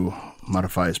to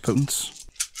modify his potence.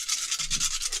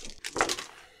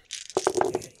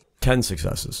 10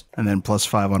 successes. And then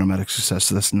 +5 automatic success,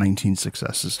 so that's 19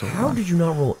 successes total. How did you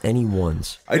not roll any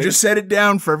ones? I just set it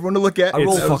down for everyone to look at. I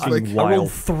rolled fucking wild. I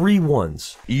rolled 3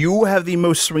 ones. You have the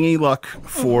most swingy luck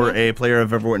for a player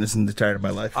I've ever witnessed in the entirety of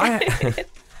my life.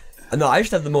 No, I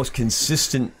just have the most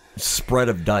consistent spread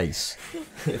of dice.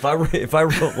 If I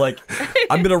roll, like,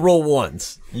 I'm gonna roll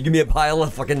once. You give me a pile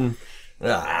of fucking...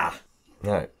 All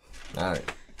right.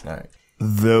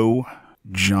 Though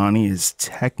Johnny is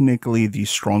technically the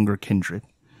stronger kindred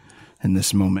in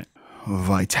this moment,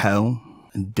 Vitel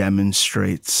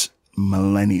demonstrates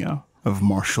millennia of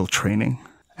martial training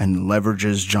and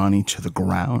leverages Johnny to the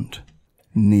ground.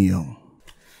 Neil.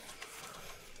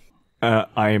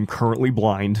 I am currently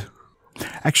blind.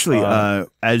 Actually,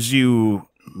 as you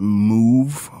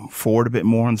move forward a bit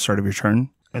more on the start of your turn,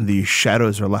 the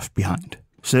shadows are left behind.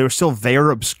 So they were still there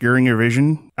obscuring your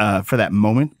vision for that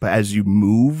moment, but as you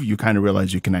move, you kind of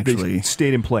realize you can actually... They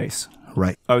stayed in place.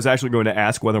 Right. I was actually going to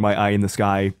ask whether my eye in the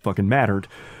sky fucking mattered.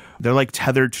 They're like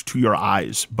tethered to your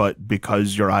eyes, but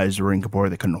because your eyes were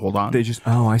incorporeal, they couldn't hold on. They just...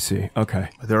 Oh, I see. Okay.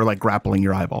 They're like grappling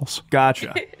your eyeballs.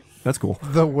 Gotcha. That's cool.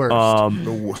 The worst.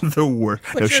 The worst.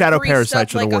 But Those you're shadow greased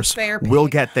parasites up are the like a worst. fair We'll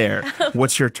pig. get there.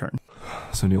 What's your turn?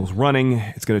 So Neil's running.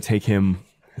 It's going to take him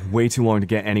way too long to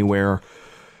get anywhere.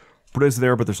 Britta's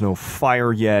there, but there's no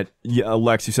fire yet. Yeah,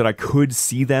 Lex, you said I could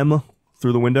see them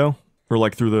through the window? Or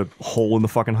like through the hole in the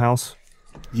fucking house?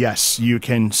 Yes, you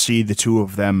can see the two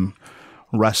of them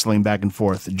wrestling back and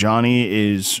forth. Johnny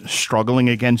is struggling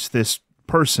against this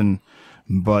person,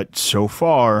 but so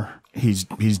far he's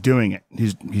doing it.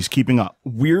 He's keeping up.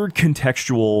 Weird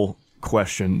contextual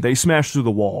question. They smashed through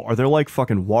the wall. Are there like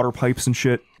fucking water pipes and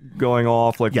shit going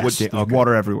off? Like Yes, what? there's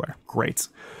water everywhere. Great.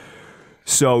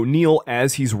 So Neil,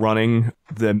 as he's running,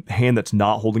 the hand that's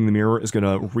not holding the mirror is going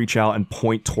to reach out and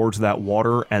point towards that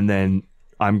water, and then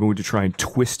I'm going to try and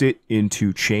twist it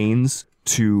into chains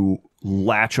to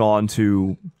latch on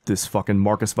to this fucking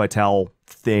Marcus Vitel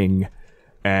thing.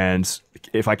 And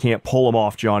if I can't pull him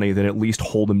off, Johnny, then at least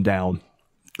hold him down.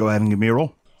 Go ahead and give me a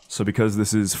roll. So because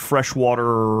this is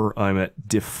freshwater, I'm at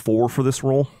diff 4 for this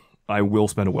roll. I will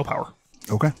spend a willpower.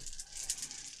 Okay.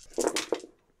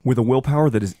 With a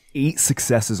willpower, that is 8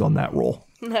 successes on that roll.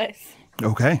 Nice.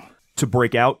 Okay. To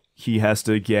break out, he has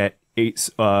to get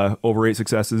over 8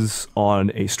 successes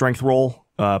on a strength roll.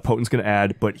 Potent's going to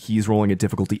add, but he's rolling at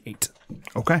difficulty 8.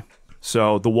 Okay.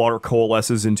 So the water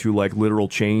coalesces into like literal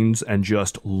chains and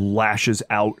just lashes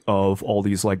out of all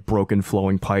these like broken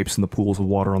flowing pipes and the pools of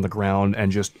water on the ground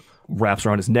and just wraps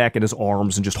around his neck and his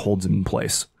arms and just holds him in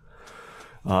place.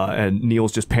 And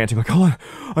Neil's just panting like, "Hold on,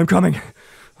 I'm coming.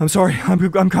 I'm sorry,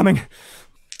 I'm coming."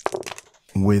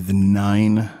 With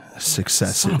 9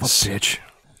 successes, Son of a bitch.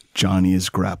 Johnny is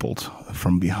grappled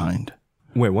from behind.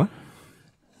 Wait, what?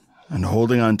 And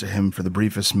holding on to him for the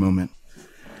briefest moment,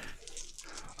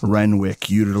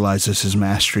 Renwick utilizes his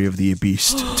mastery of the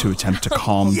beast to attempt to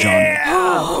calm Johnny.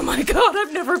 Oh my god,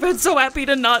 I've never been so happy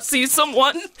to not see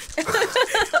someone.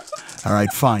 All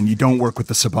right, fine. You don't work with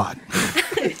the Sabbat.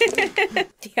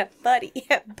 Yeah,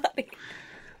 buddy.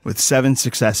 With 7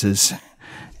 successes,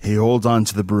 he holds on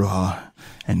to the Bruja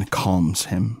and calms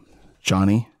him.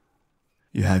 Johnny,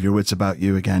 you have your wits about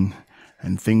you again,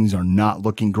 and things are not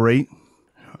looking great.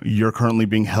 You're currently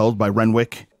being held by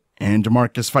Renwick and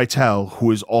Marcus Vitel,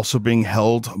 who is also being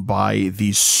held by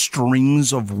these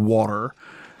strings of water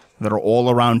that are all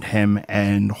around him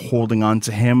and holding on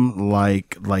to him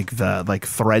like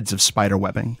threads of spider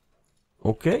webbing.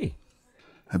 Okay.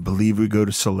 I believe we go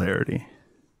to celerity.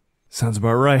 Sounds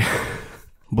about right.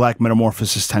 Black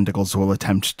Metamorphosis tentacles will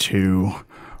attempt to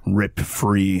rip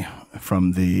free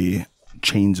from the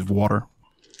chains of water.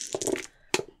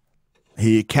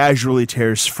 He casually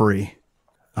tears free,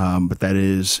 but that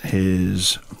is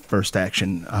his first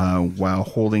action. While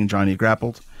holding Johnny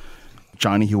grappled,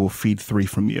 Johnny, he will feed 3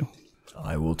 from you.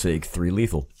 I will take 3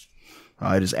 lethal.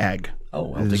 It is ag.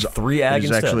 Oh, I'll take 3 ag It is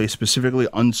instead. actually specifically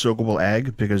unsoakable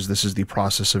ag because this is the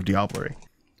process of diablerie.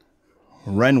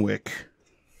 Renwick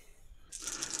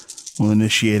will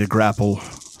initiate a grapple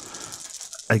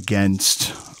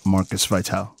against Marcus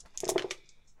Vitel.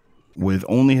 With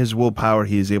only his willpower,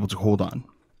 he is able to hold on.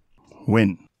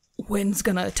 Wynn. Wynn's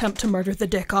gonna attempt to murder the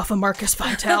dick off of Marcus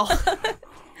Vitel.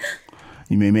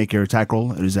 You may make your attack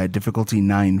roll. It is at difficulty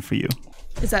 9 for you.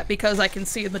 Is that because I can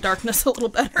see in the darkness a little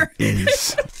better? It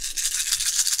is.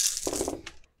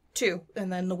 2,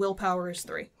 and then the willpower is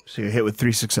 3. So you're hit with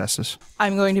 3 successes.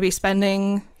 I'm going to be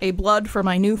spending a blood for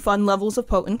my new fun levels of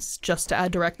potence, just to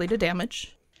add directly to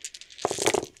damage.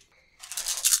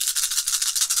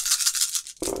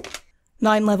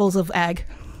 9 levels of ag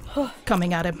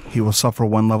coming at him. He will suffer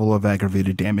 1 level of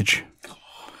aggravated damage.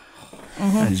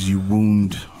 as you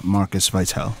wound Marcus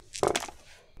Vitel.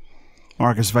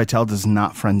 Marcus Vitel does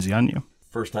not frenzy on you.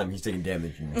 First time he's taken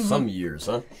damage in some years,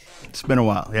 huh? It's been a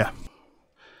while, yeah.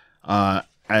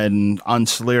 And on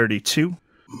celerity 2,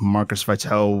 Marcus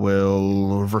Vitel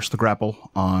will reverse the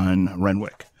grapple on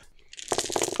Renwick.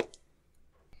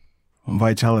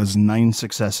 Vitel has 9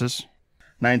 successes.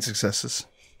 9 successes.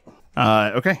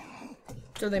 Okay.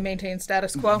 Do they maintain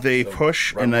status quo? They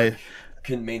push and they...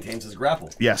 Maintains his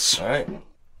grapple. Yes. All right.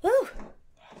 Woo!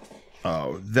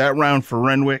 Oh, that round for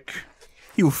Renwick,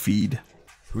 he'll feed.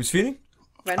 Who's feeding?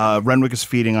 Renwick is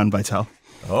feeding on Vitel.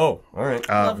 Oh, all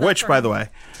right. Which, by the way,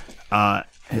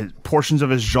 portions of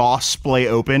his jaw splay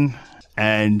open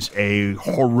and a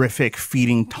horrific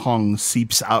feeding tongue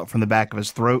seeps out from the back of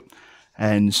his throat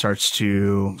and starts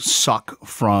to suck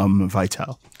from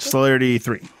Vitel. Celerity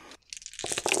 3.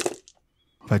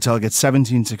 Vitel gets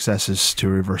 17 successes to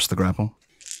reverse the grapple.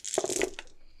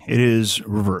 It is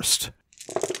reversed.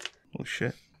 Oh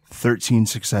shit. 13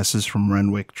 successes from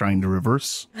Renwick trying to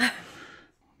reverse.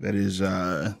 That is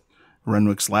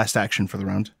Renwick's last action for the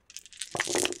round.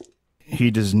 He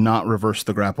does not reverse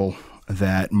the grapple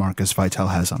that Marcus Vitel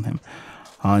has on him.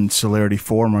 On celerity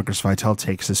 4, Marcus Vitel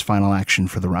takes his final action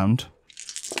for the round.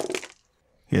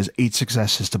 He has 8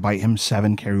 successes to bite him,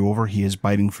 7 carry over. He is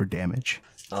biting for damage.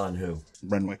 On who?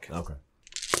 Renwick. Okay.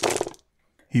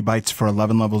 He bites for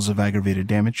 11 levels of aggravated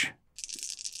damage.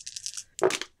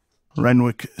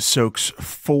 Renwick soaks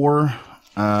 4.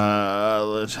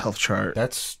 Let's health chart.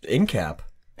 That's in cap.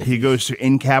 He goes to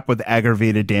in cap with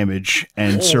aggravated damage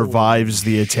and survives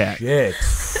the attack. Shit.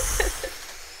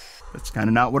 That's kind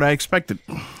of not what I expected.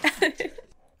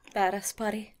 Badass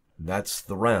buddy. That's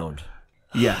the round.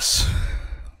 Yes.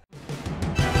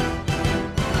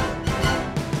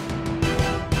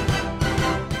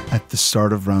 At the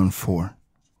start of round 4,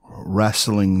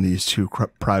 wrestling these two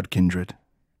proud kindred,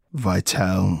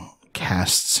 Vitel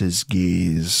casts his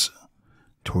gaze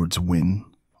towards Wynn.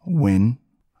 Wynn,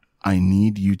 I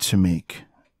need you to make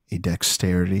a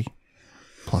dexterity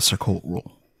plus occult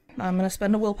roll. I'm going to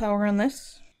spend a willpower on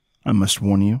this. I must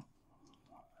warn you,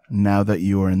 now that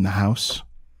you are in the house,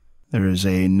 there is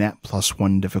a net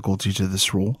 +1 difficulty to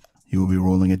this roll. You will be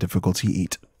rolling a difficulty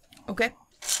 8. Okay.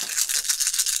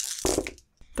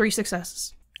 3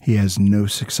 successes. He has no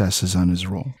successes on his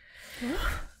roll.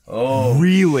 Oh.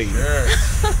 Really?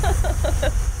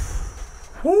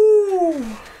 Woo.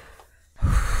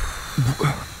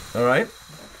 All right.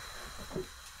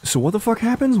 So what the fuck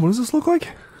happens? What does this look like?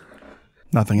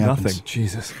 Nothing happens. Nothing.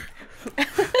 Jesus.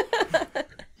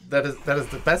 That is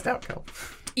the best outcome.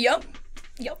 Yep.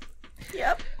 I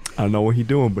don't know what he's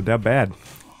doing, but that bad.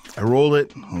 I roll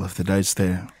it. I left the dice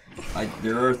there.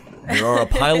 There are a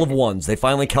pile of ones. They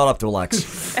finally caught up to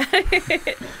Lex.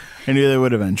 I knew they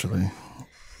would eventually.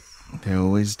 They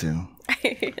always do.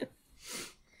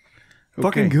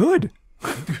 Fucking good.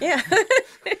 Yeah.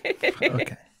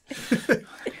 Okay.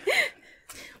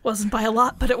 Wasn't by a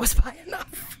lot, but it was by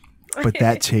enough. But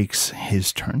that takes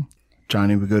his turn.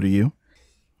 Johnny, we go to you.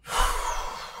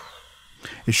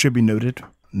 It should be noted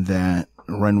that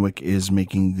Renwick is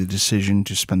making the decision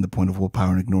to spend the point of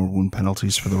willpower and ignore wound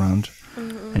penalties for the round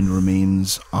and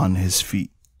remains on his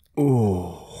feet.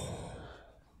 Oh.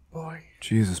 Boy.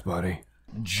 Jesus, buddy.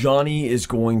 Johnny is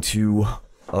going to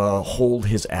hold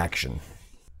his action.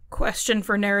 Question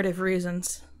for narrative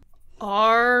reasons.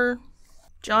 Are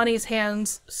Johnny's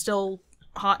hands still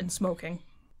hot and smoking?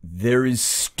 There is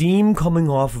steam coming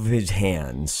off of his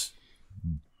hands,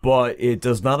 but it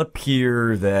does not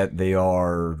appear that they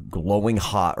are glowing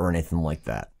hot or anything like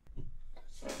that.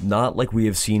 Not like we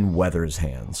have seen Weather's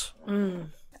hands.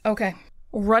 Okay.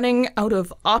 Running out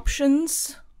of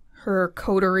options, her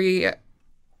coterie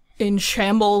in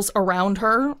shambles around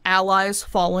her, allies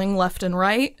falling left and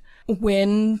right.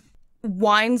 Wynn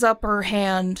winds up her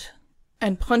hand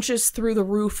and punches through the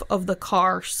roof of the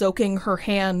car, soaking her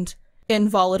hand in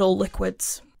volatile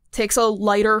liquids. Takes a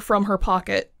lighter from her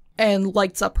pocket and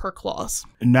lights up her claws.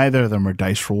 Neither of them are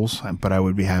dice rolls, but I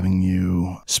would be having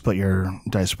you split your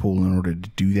dice pool in order to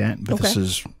do that. But This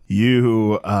is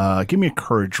you. Give me a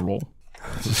courage roll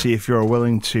to see if you're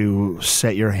willing to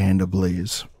set your hand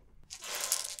ablaze.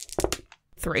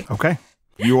 3. Okay.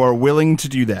 You are willing to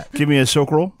do that. Give me a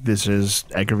soak roll. This is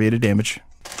aggravated damage.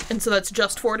 And so that's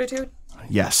just fortitude?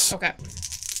 Yes. Okay.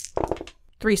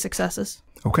 3 successes.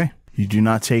 Okay. You do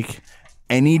not take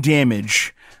any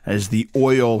damage as the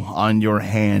oil on your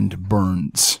hand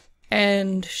burns.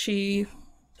 And she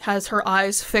has her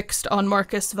eyes fixed on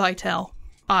Marcus Vitel.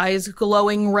 Eyes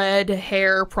glowing red,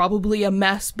 hair probably a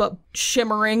mess, but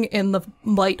shimmering in the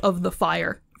light of the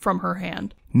fire from her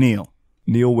hand. Neil.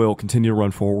 Neil will continue to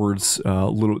run forwards,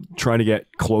 trying to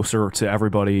get closer to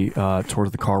everybody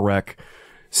towards the car wreck,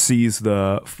 sees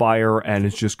the fire, and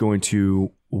is just going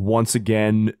to once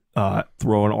again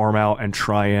throw an arm out and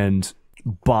try and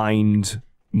bind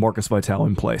Marcus Vitel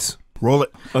in place. Roll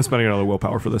it. I'm spending another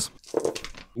willpower for this.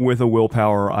 With a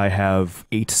willpower, I have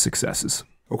 8 successes.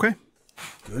 Okay.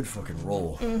 Good fucking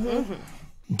roll.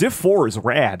 Diff 4 is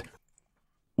rad.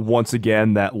 Once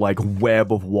again, that like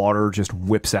web of water just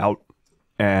whips out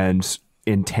and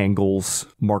entangles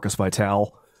Marcus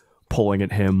Vitel, pulling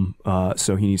at him.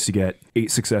 So he needs to get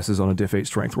 8 successes on a Diff 8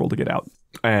 strength roll to get out.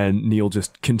 And Neil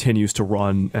just continues to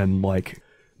run and like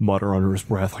mutter under his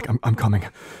breath, like, I'm coming.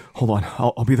 Hold on,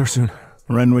 I'll be there soon.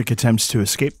 Renwick attempts to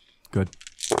escape. Good.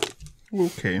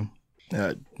 Okay.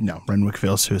 No, Renwick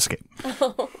fails to escape.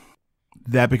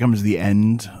 That becomes the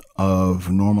end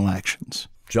of normal actions.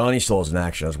 Johnny still has an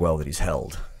action as well that he's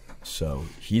held. So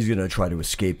he's going to try to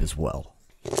escape as well.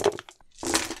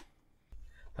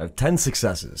 I have 10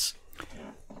 successes.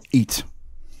 Eat.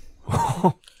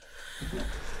 Oh.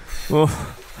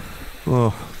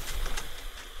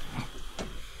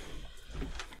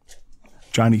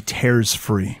 Johnny tears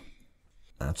free.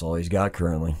 That's all he's got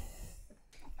currently.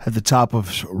 At the top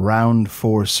of round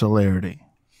 4 celerity,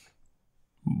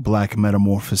 Black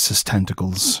Metamorphosis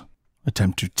tentacles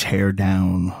attempt to tear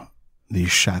down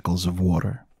these shackles of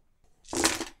water.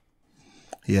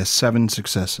 He has 7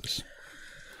 successes.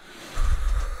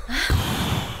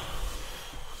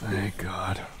 Thank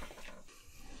God.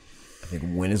 I think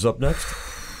Wynn is up next.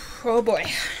 Oh boy.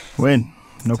 Win.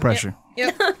 No pressure.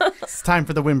 Yep. It's time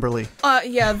for the Wimberley.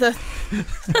 Yeah, the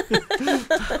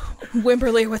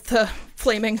Wimberley with the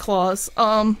flaming claws.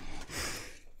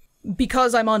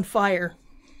 Because I'm on fire,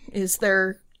 is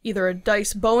there either a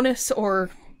dice bonus or...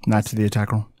 Not to the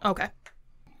attack roll. Okay.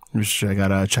 I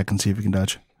gotta check and see if we can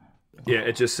dodge. Yeah,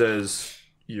 it just says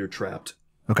you're trapped.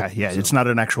 Okay, yeah, it's not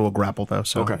an actual grapple though,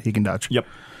 so Okay. he can dodge. Yep.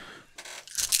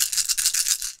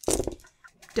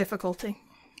 Difficulty.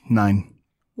 9.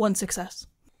 1 success.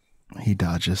 He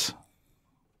dodges.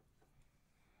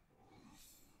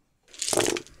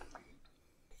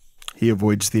 He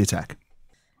avoids the attack.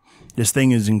 This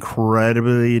thing is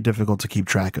incredibly difficult to keep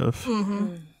track of.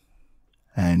 Mm-hmm.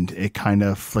 And it kind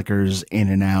of flickers in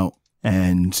and out.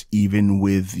 And even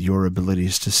with your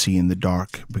abilities to see in the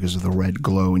dark because of the red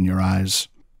glow in your eyes,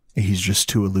 he's just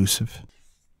too elusive.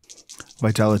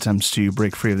 Vitel attempts to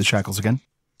break free of the shackles again.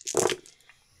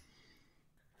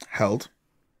 Held.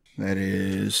 That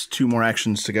is 2 more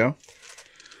actions to go.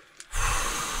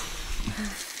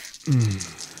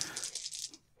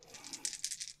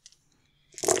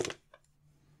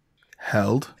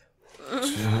 Held.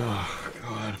 Oh,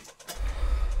 God.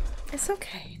 It's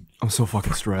okay. I'm so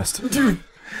fucking stressed. Dude.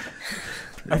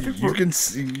 You can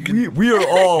see. We are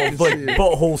all like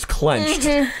buttholes clenched.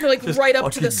 Mm-hmm. Like right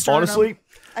up to the sternum. Honestly,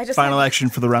 final action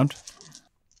for the round.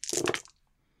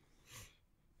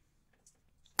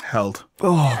 Held.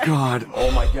 Oh, God.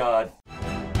 Oh my God.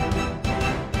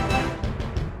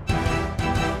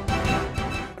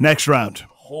 Next round.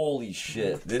 Holy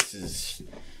shit. This is...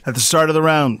 At the start of the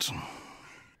round,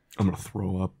 I'm going to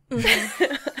throw up.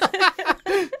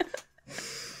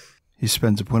 he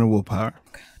spends a point of willpower.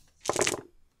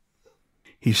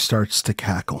 He starts to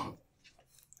cackle.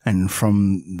 And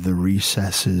from the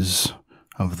recesses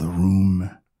of the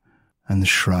room and the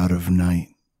shroud of night,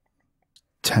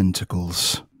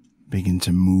 tentacles begin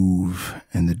to move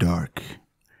in the dark.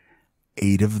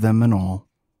 8 of them in all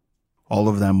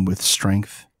of them with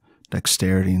strength,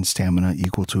 dexterity, and stamina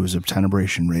equal to his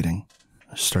obtenebration rating,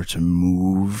 start to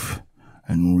move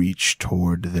and reach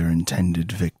toward their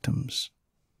intended victims.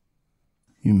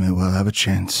 You may well have a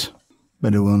chance,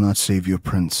 but it will not save your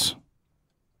prince.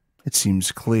 It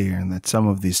seems clear that some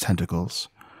of these tentacles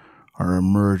are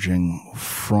emerging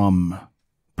from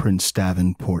Prince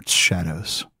Davenport's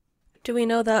shadows. Do we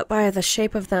know that by the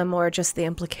shape of them or just the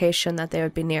implication that they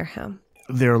would be near him?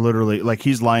 They're literally, like,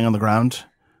 he's lying on the ground,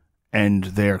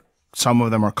 and some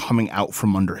of them are coming out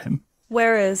from under him.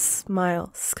 Where is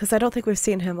Miles? Because I don't think we've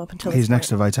seen him up until He's this next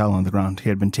to point. Vitel on the ground. He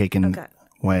had been taken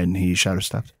when he shadow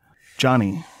stepped.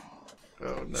 Johnny.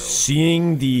 Oh, no.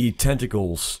 Seeing the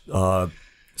tentacles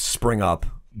spring up,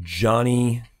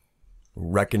 Johnny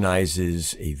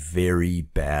recognizes a very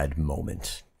bad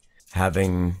moment.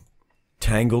 Having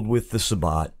tangled with the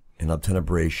Sabbat and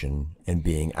obtenebration and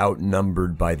being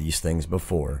outnumbered by these things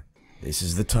before, this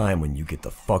is the time when you get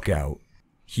the fuck out.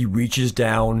 He reaches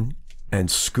down and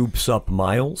scoops up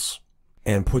Miles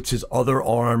and puts his other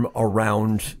arm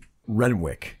around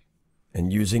Renwick,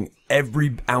 and using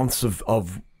every ounce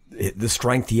of the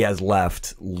strength he has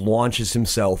left, launches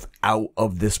himself out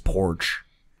of this porch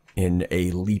in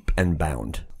a leap and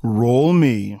bound. Roll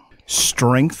me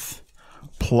strength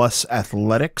plus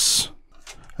athletics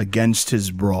against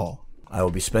his brawl. I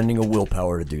will be spending a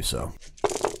willpower to do so.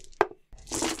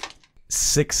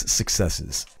 6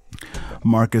 successes.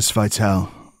 Marcus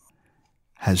Vitel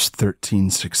has 13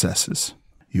 successes.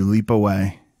 You leap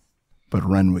away, but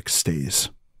Renwick stays.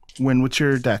 Wynn, what's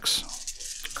your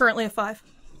dex? Currently a 5.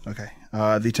 Okay.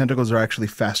 The tentacles are actually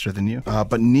faster than you,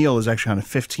 but Neil is actually on a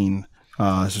 15.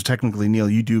 So technically, Neil,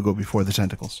 you do go before the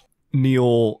tentacles.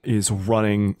 Neil is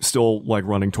running, still like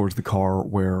running towards the car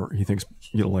where he thinks,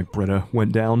 like Britta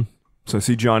went down. So I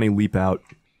see Johnny leap out.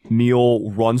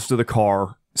 Neil runs to the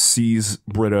car, sees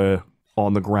Britta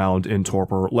on the ground in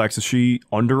torpor. Lex, is she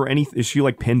under is she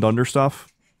like pinned under stuff?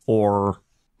 Or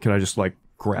can I just like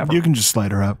grab her? You can just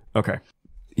slide her up. Okay.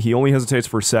 He only hesitates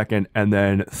for a second and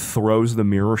then throws the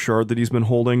mirror shard that he's been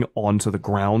holding onto the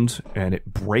ground and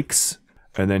it breaks.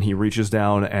 And then he reaches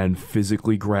down and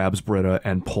physically grabs Britta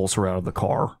and pulls her out of the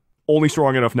car. Only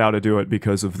strong enough now to do it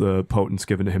because of the potence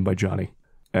given to him by Johnny.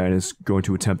 And is going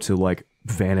to attempt to like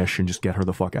vanish and just get her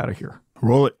the fuck out of here.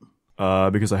 Roll it.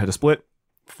 Because I had a split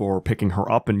for picking her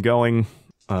up and going,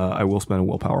 I will spend a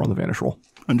willpower on the vanish roll.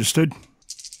 Understood.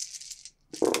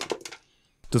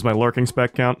 Does my lurking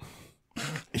spec count?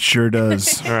 It sure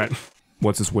does. All right.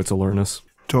 What's his wits alertness?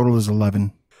 Total is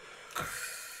 11.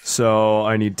 So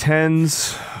I need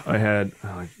 10s. I had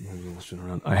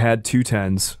 2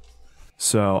 10s.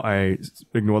 So I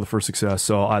ignore the first success.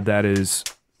 So that is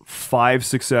 5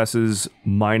 successes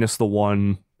minus the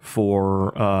 1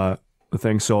 for the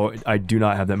thing. So I do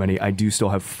not have that many. I do still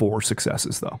have 4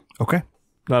 successes though. Okay.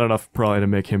 Not enough probably to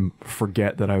make him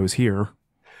forget that I was here.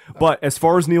 But as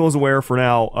far as Neil is aware for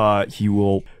now, he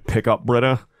will pick up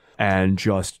Britta and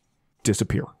just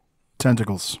disappear.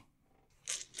 Tentacles.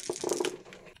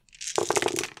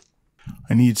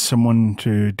 I need someone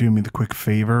to do me the quick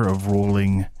favor of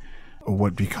rolling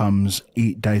what becomes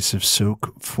 8 dice of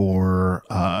soak for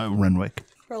Renwick.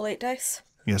 Roll 8 dice.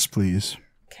 Yes, please.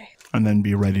 Okay. And then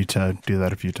be ready to do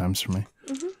that a few times for me.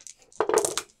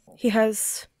 Mm-hmm. He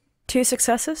has 2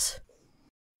 successes.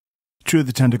 2 of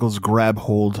the tentacles grab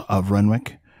hold of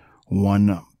Renwick.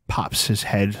 1 pops his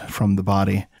head from the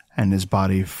body, and his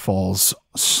body falls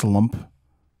slump,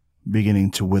 beginning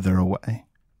to wither away.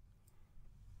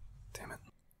 Damn it.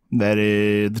 That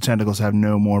is, the tentacles have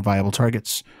no more viable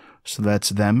targets, so that's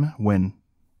them. Wynn.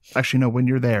 Actually, no, Wynn,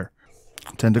 you're there.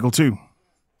 Tentacle 2.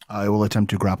 I will attempt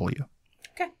to grapple you.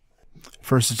 Okay.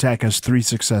 First attack has 3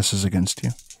 successes against you.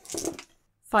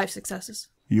 5 successes.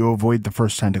 You avoid the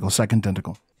first tentacle. Second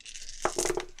tentacle.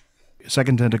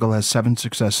 Second tentacle has 7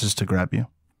 successes to grab you.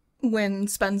 Wynn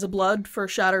spends a blood for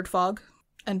shattered fog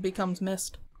and becomes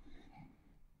mist.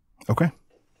 Okay.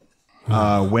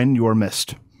 When you're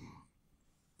missed.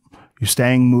 You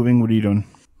staying, moving, what are you doing?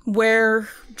 Where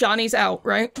Johnny's out,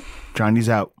 right? Johnny's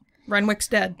out. Renwick's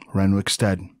dead. Renwick's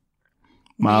dead.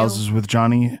 Miles is with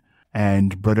Johnny,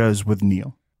 and Britta is with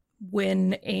Neil.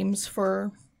 Wynn aims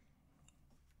for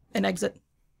an exit.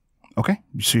 Okay,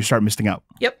 so you start misting out.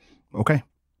 Yep. Okay.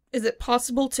 Is it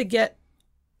possible to get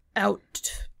out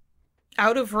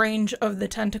of range of the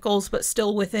tentacles, but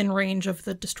still within range of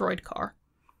the destroyed car?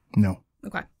 No.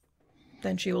 Okay.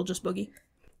 Then she will just boogie.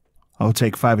 I'll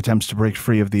take 5 attempts to break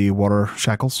free of the water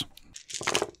shackles.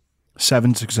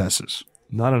 7 successes.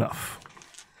 Not enough.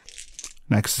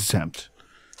 Next attempt.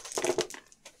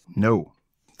 No.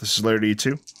 This is celerity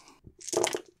 2.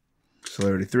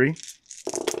 Celerity 3.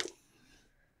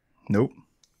 Nope.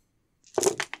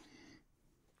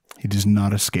 He does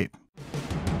not escape.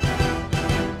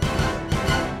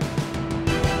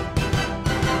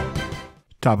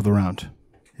 Top of the round.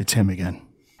 It's him again.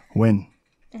 Wynn.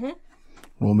 Mm-hmm.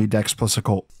 Roll me dex plus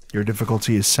occult. Your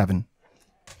difficulty is 7.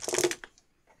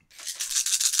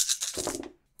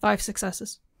 5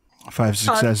 successes. 5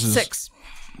 successes. 6.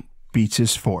 Beats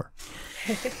his 4.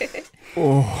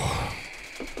 Oh.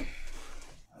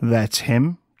 That's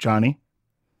him, Johnny.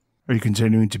 Are you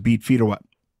continuing to beat feet or what?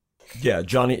 Yeah,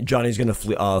 Johnny's gonna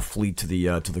flee to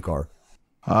the car.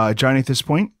 Johnny, at this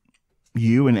point,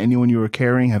 you and anyone you were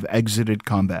carrying have exited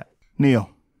combat. Neil.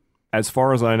 As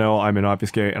far as I know, I'm in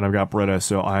obfuscate and I've got Britta,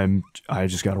 so I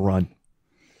just gotta run.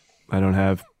 I don't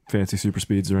have fancy super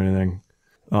speeds or anything.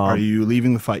 Are you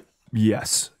leaving the fight?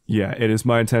 Yes. Yeah, it is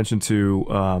my intention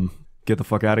to get the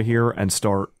fuck out of here and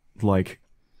start like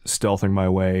stealthing my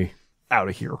way out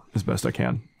of here as best I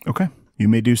can. Okay. You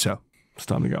may do so. It's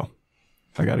time to go.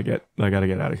 I gotta get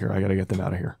out of here. I gotta get them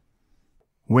out of here.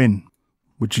 Wynn,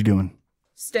 what you doing?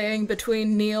 Staying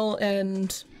between Neil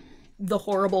and the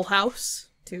horrible house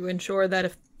to ensure that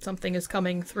if something is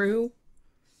coming through,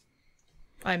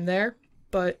 I'm there.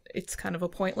 But it's kind of a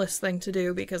pointless thing to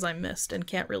do because I'm missed and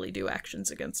can't really do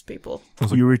actions against people.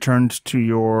 You returned to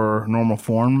your normal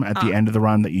form at the end of the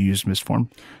round that you used mist form.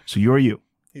 So you're you.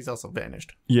 He's also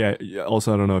vanished. Yeah,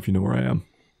 also, I don't know if you know where I am.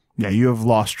 Yeah, you have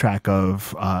lost track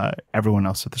of everyone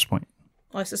else at this point.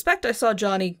 Well, I suspect I saw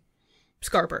Johnny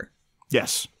Scarper.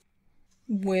 Yes.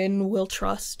 Wynn will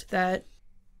trust that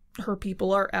her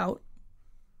people are out,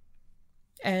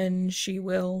 and she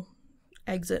will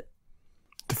exit.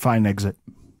 Define exit.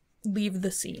 Leave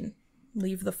the scene.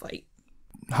 Leave the fight.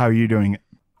 How are you doing it?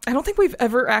 I don't think we've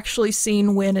ever actually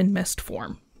seen Wynn in mist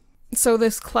form. So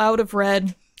this cloud of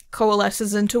red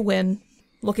coalesces into Wynn,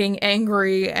 looking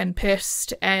angry and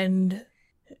pissed, and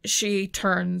she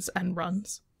turns and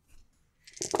runs.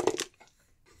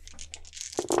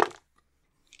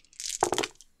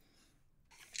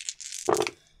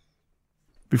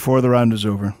 Before the round is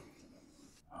over,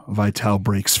 Vitel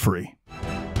breaks free.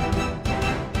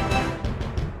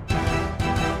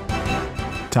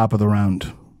 Top of the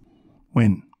round.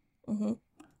 Wynn. Mm-hmm.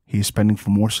 He is spending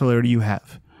for more celerity you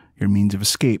have. Your means of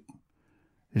escape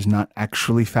is not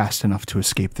actually fast enough to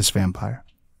escape this vampire.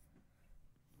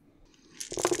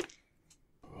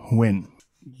 Wynn,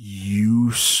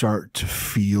 you start to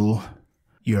feel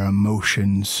your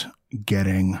emotions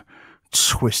getting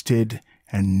twisted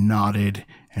and knotted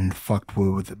and fucked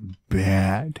with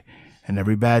bad. And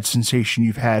every bad sensation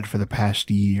you've had for the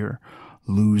past year,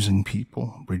 losing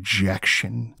people,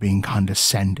 rejection, being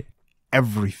condescended,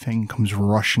 everything comes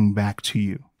rushing back to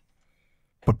you.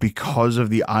 But because of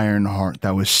the iron heart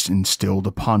that was instilled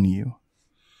upon you,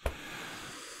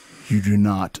 you do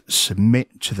not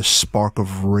submit to the spark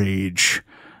of rage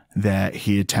that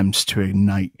he attempts to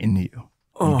ignite in you.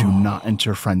 You do not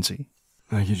enter frenzy.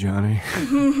 Thank you, Johnny.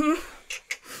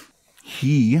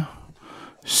 He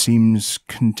seems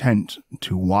content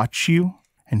to watch you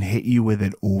and hit you with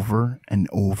it over and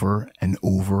over and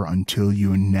over until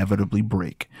you inevitably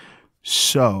break.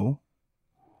 So,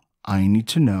 I need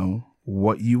to know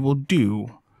what you will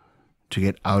do to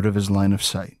get out of his line of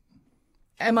sight.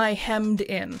 Am I hemmed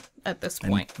in at this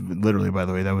point? And literally, by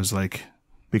the way, that was like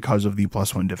because of the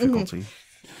 +1 difficulty.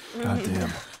 God damn.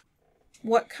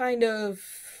 What kind of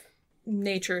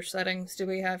nature settings do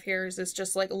we have here? Is this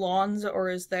just like lawns, or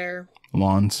is there...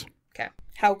 Lawns. Okay.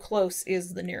 How close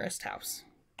is the nearest house?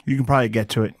 You can probably get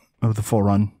to it with the full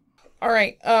run.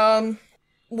 Alright,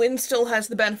 Wynn still has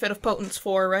the benefit of Potence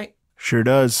 4, right? Sure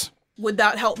does. Would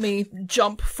that help me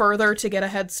jump further to get a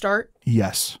head start?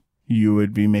 Yes. You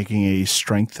would be making a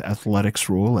strength athletics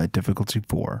roll at difficulty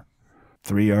 4.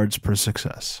 3 yards per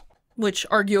success. Which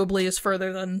arguably is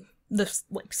further than this,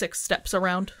 6 steps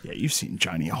around. Yeah, you've seen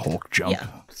Johnny Hulk jump. Yeah.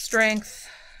 Strength,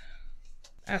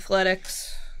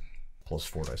 athletics.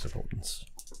 +4 dice of potence.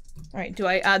 Alright, do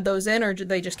I add those in, or do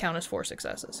they just count as 4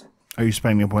 successes? Are you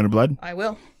spending a point of blood? I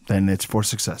will. Then it's 4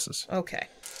 successes. Okay.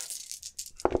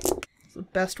 It's the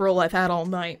best roll I've had all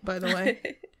night, by the way.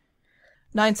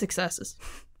 9 successes.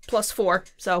 +4,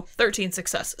 so 13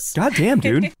 successes. God damn,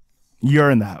 dude.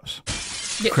 You're in the house.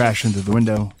 Yeah. Crash into the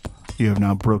window. You have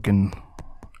now broken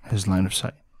his line of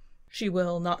sight. She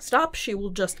will not stop. She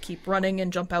will just keep running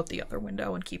and jump out the other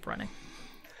window and keep running.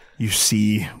 You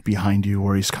see behind you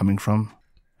where he's coming from,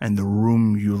 and the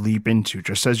room you leap into,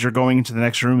 just as you're going into the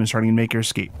next room and starting to make your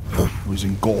escape, was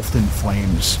engulfed in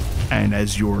flames. And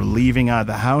as you're leaving out of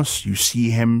the house, you see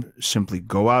him simply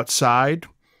go outside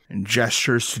and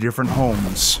gestures to different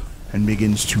homes and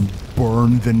begins to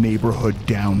burn the neighborhood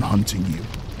down, hunting you.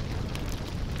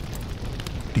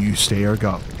 Do you stay or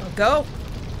go? I'll go.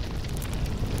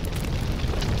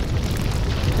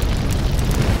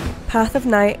 Path of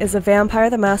Night is a Vampire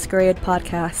the Masquerade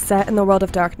podcast set in the world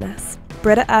of darkness.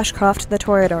 Britta Ashcroft the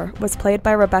Toreador was played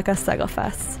by Rebecca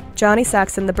Steigelfest. Johnny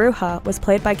Saxon the Bruja was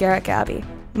played by Garrett Gabbey.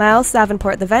 Miles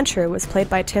Davenport the Venture was played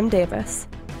by Tim Davis.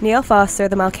 Neil Foster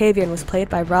the Malkavian was played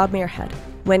by Rob Muirhead.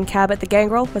 Wynn Cabot the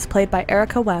Gangrel was played by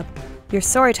Erika Webb. Your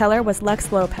storyteller was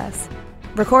Lex Lopez.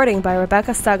 Recording by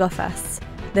Rebecca Steigelfest.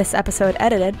 This episode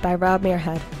edited by Rob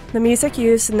Muirhead. The music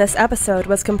used in this episode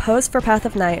was composed for Path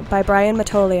of Night by Brian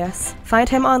Metolious. Find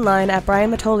him online at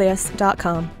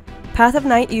brianmetolious.com. Path of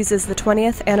Night uses the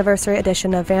 20th anniversary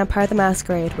edition of Vampire the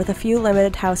Masquerade with a few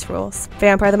limited house rules.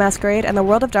 Vampire the Masquerade and the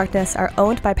World of Darkness are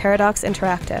owned by Paradox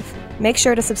Interactive. Make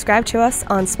sure to subscribe to us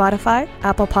on Spotify,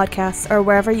 Apple Podcasts, or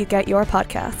wherever you get your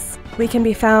podcasts. We can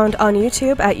be found on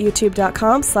YouTube at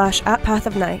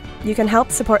youtube.com/@pathofnight. You can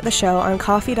help support the show on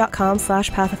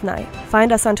coffee.com/pathofnight.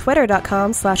 Find us on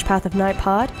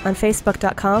twitter.com/pathofnightpod, on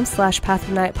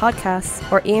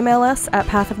facebook.com/pathofnightpodcasts, or email us at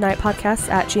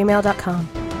pathofnightpodcasts@gmail.com.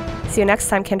 See you next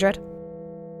time, Kindred.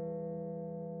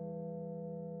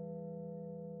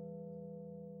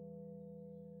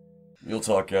 You'll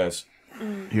talk, guys.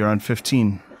 You're on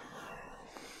 15.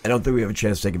 I don't think we have a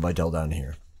chance of taking Vitel down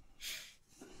here.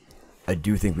 I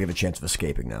do think we have a chance of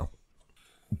escaping now.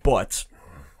 But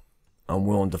I'm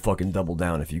willing to fucking double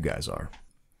down if you guys are.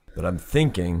 But I'm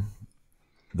thinking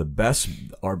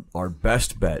our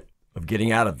best bet of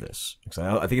getting out of this, because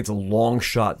I think it's a long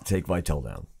shot to take Vitel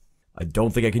down. I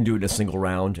don't think I can do it in a single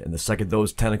round, and the second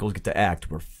those tentacles get to act,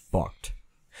 we're fucked.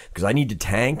 Because I need to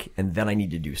tank, and then I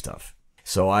need to do stuff.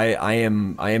 So I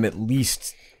am at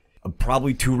least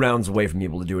probably 2 rounds away from being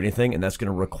able to do anything, and that's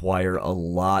going to require a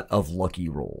lot of lucky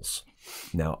rolls.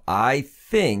 Now, I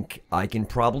think I can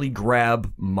probably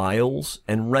grab Miles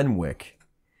and Renwick,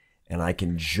 and I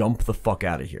can jump the fuck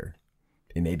out of here.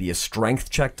 It may be a strength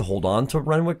check to hold on to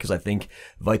Renwick, because I think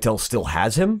Vitel still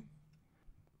has him,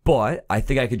 but I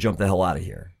think I could jump the hell out of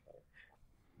here.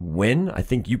 Wynn, I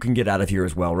think you can get out of here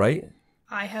as well, right?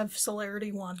 I have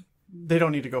celerity 1. They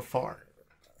don't need to go far.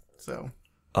 So,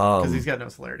 because he's got no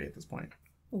celerity at this point.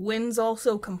 Wynn's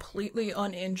also completely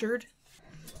uninjured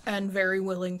and very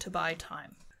willing to buy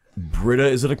time. Britta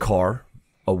is in a car,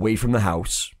 away from the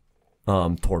house,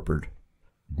 torpid.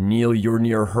 Neil, you're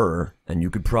near her, and you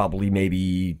could probably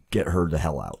maybe get her the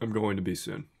hell out. I'm going to be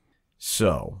soon.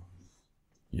 So,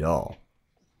 y'all,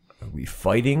 are we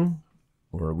fighting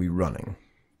or are we running?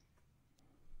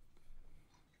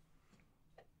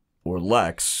 Or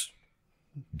Lex,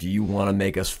 do you want to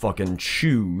make us fucking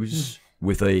choose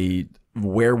with a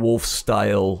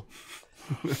werewolf-style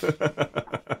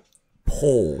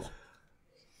pole?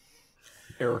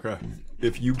 Erika,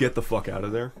 if you get the fuck out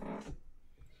of there,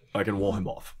 I can wall him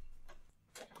off.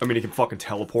 I mean, he can fucking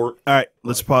teleport. All right,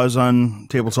 let's pause on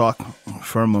table talk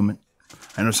for a moment.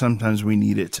 I know sometimes we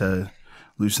need it to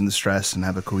loosen the stress and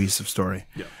have a cohesive story.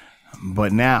 Yeah.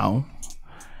 But now,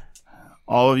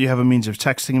 all of you have a means of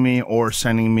texting me or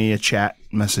sending me a chat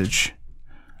message.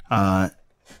 1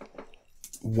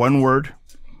 word,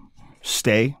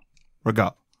 stay or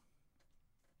go.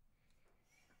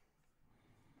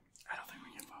 I don't think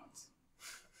we get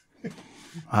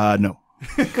phones. No.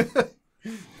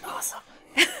 Awesome.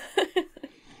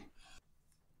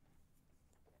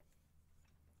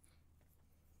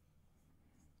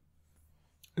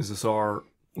 Is this our...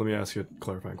 Let me ask you a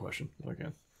clarifying question, if I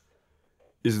can.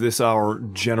 Is this our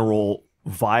general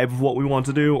vibe of what we want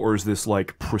to do, or is this,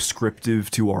 like,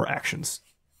 prescriptive to our actions?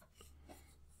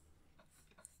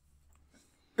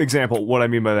 Example, what I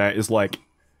mean by that is, like,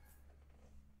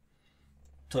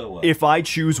 if I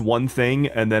choose one thing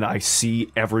and then I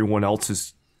see everyone else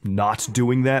is not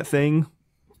doing that thing,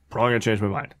 probably going to change my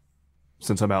mind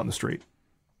since I'm out in the street.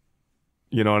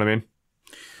 You know what I mean?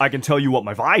 I can tell you what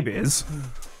my vibe is.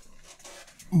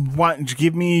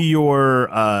 Give me your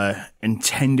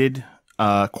intended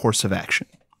course of action.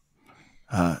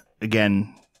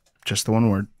 Again, just the 1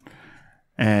 word.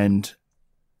 And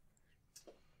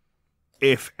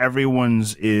if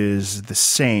everyone's is the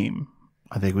same,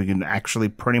 I think we can actually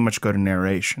pretty much go to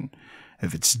narration.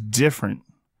 If it's different,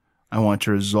 I want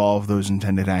to resolve those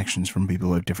intended actions from people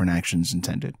who have different actions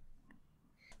intended.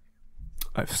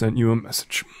 I've sent you a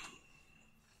message.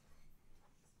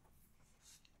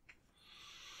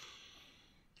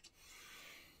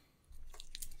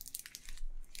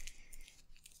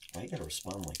 Why you gotta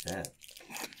respond like that?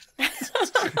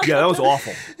 Yeah, that was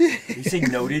awful. Did he say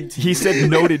noted? He said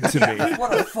noted to me.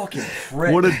 What a fucking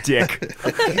prick. What a dick.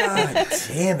 God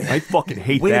damn it. I fucking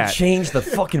hate Way that. to change the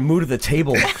fucking mood of the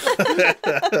table.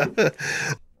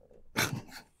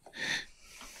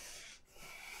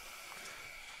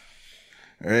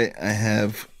 All right, I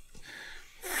have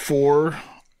 4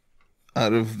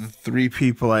 out of the 3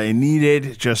 people I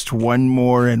needed. Just 1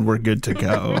 more, and we're good to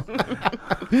go.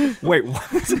 Wait, what?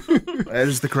 That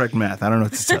is the correct math. I don't know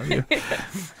what to tell you.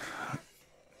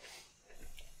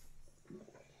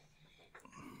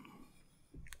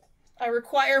 I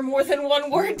require more than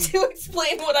 1 word to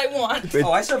explain what I want.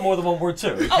 Oh, I said more than 1 word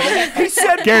too. He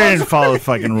said Garrett didn't follow the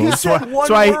fucking rules.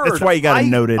 That's why you got it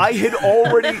noted. I had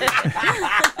already...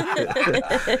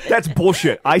 That's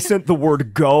bullshit. I sent the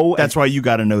word go. That's why you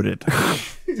got it noted.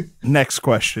 Next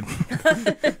question.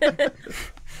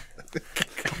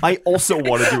 I also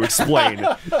wanted to explain.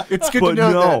 It's good But to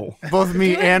know no. that both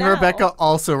me Do it and now. Rebecca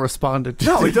also responded to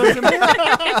No, it doesn't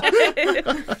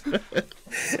matter.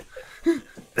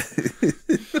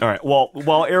 All right, well,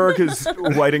 while Erika's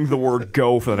writing the word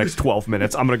go for the next 12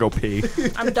 minutes, I'm going to go pee.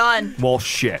 I'm done. Well,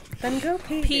 shit. Then go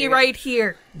pee. Pee right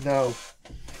here. No.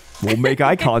 We'll make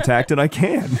eye contact and I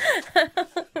can.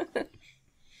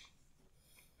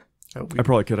 I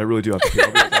probably could. I really do have to pee.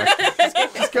 I'll be right back.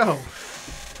 Let's go.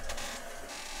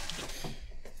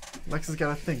 Lex has got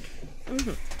to think.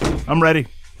 I'm ready.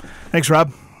 Thanks,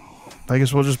 Rob. I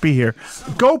guess we'll just be here.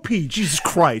 Go pee, Jesus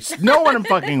Christ. No one am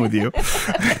fucking with you.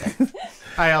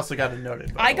 I also got it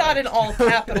noted. I got it all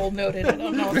capital noted. I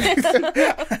don't know.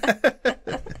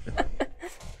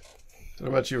 What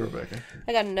about you, Rebecca?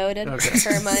 I got noted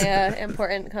for my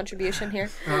important contribution here.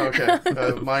 Oh, okay.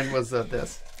 Mine was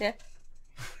this. Yeah.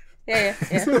 Yeah.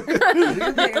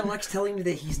 Weird Lex telling me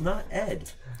that he's not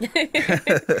Ed.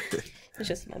 It's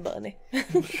just my buddy.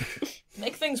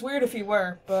 Make things weird if you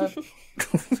were, but...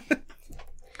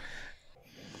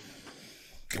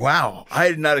 Wow. I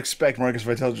did not expect Marcus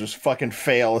Vitel to just fucking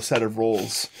fail a set of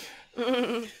rolls.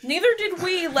 Neither did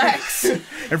we, Lex.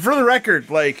 And for the record,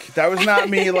 like, that was not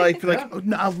me, like oh,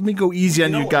 no, let me go easy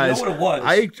on you guys. You know what it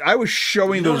was? I was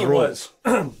showing those rolls.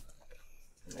 And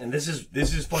this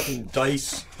is fucking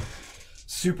dice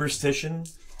superstition,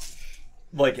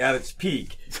 like at its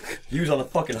peak. He was on a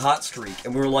fucking hot streak,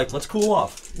 and we were like, let's cool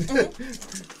off.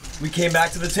 We came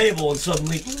back to the table, and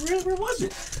suddenly, where was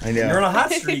it? I know. You're on a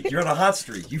hot streak. You're on a hot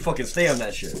streak. You fucking stay on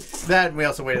that shit. That, and we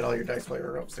also waited all your dice while you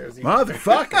were upstairs.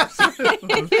 Motherfuckers.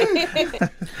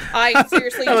 I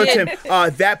seriously Hello, did. Tim.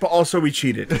 That, but also we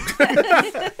cheated.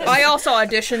 I also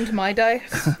auditioned my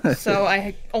dice, so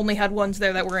I only had ones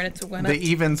there that were in it to win The it.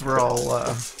 evens were all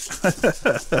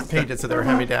painted, so they were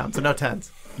heavy down. So no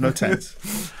tens. No tens.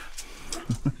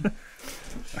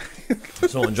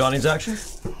 So on Johnny's action?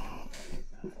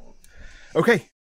 Okay.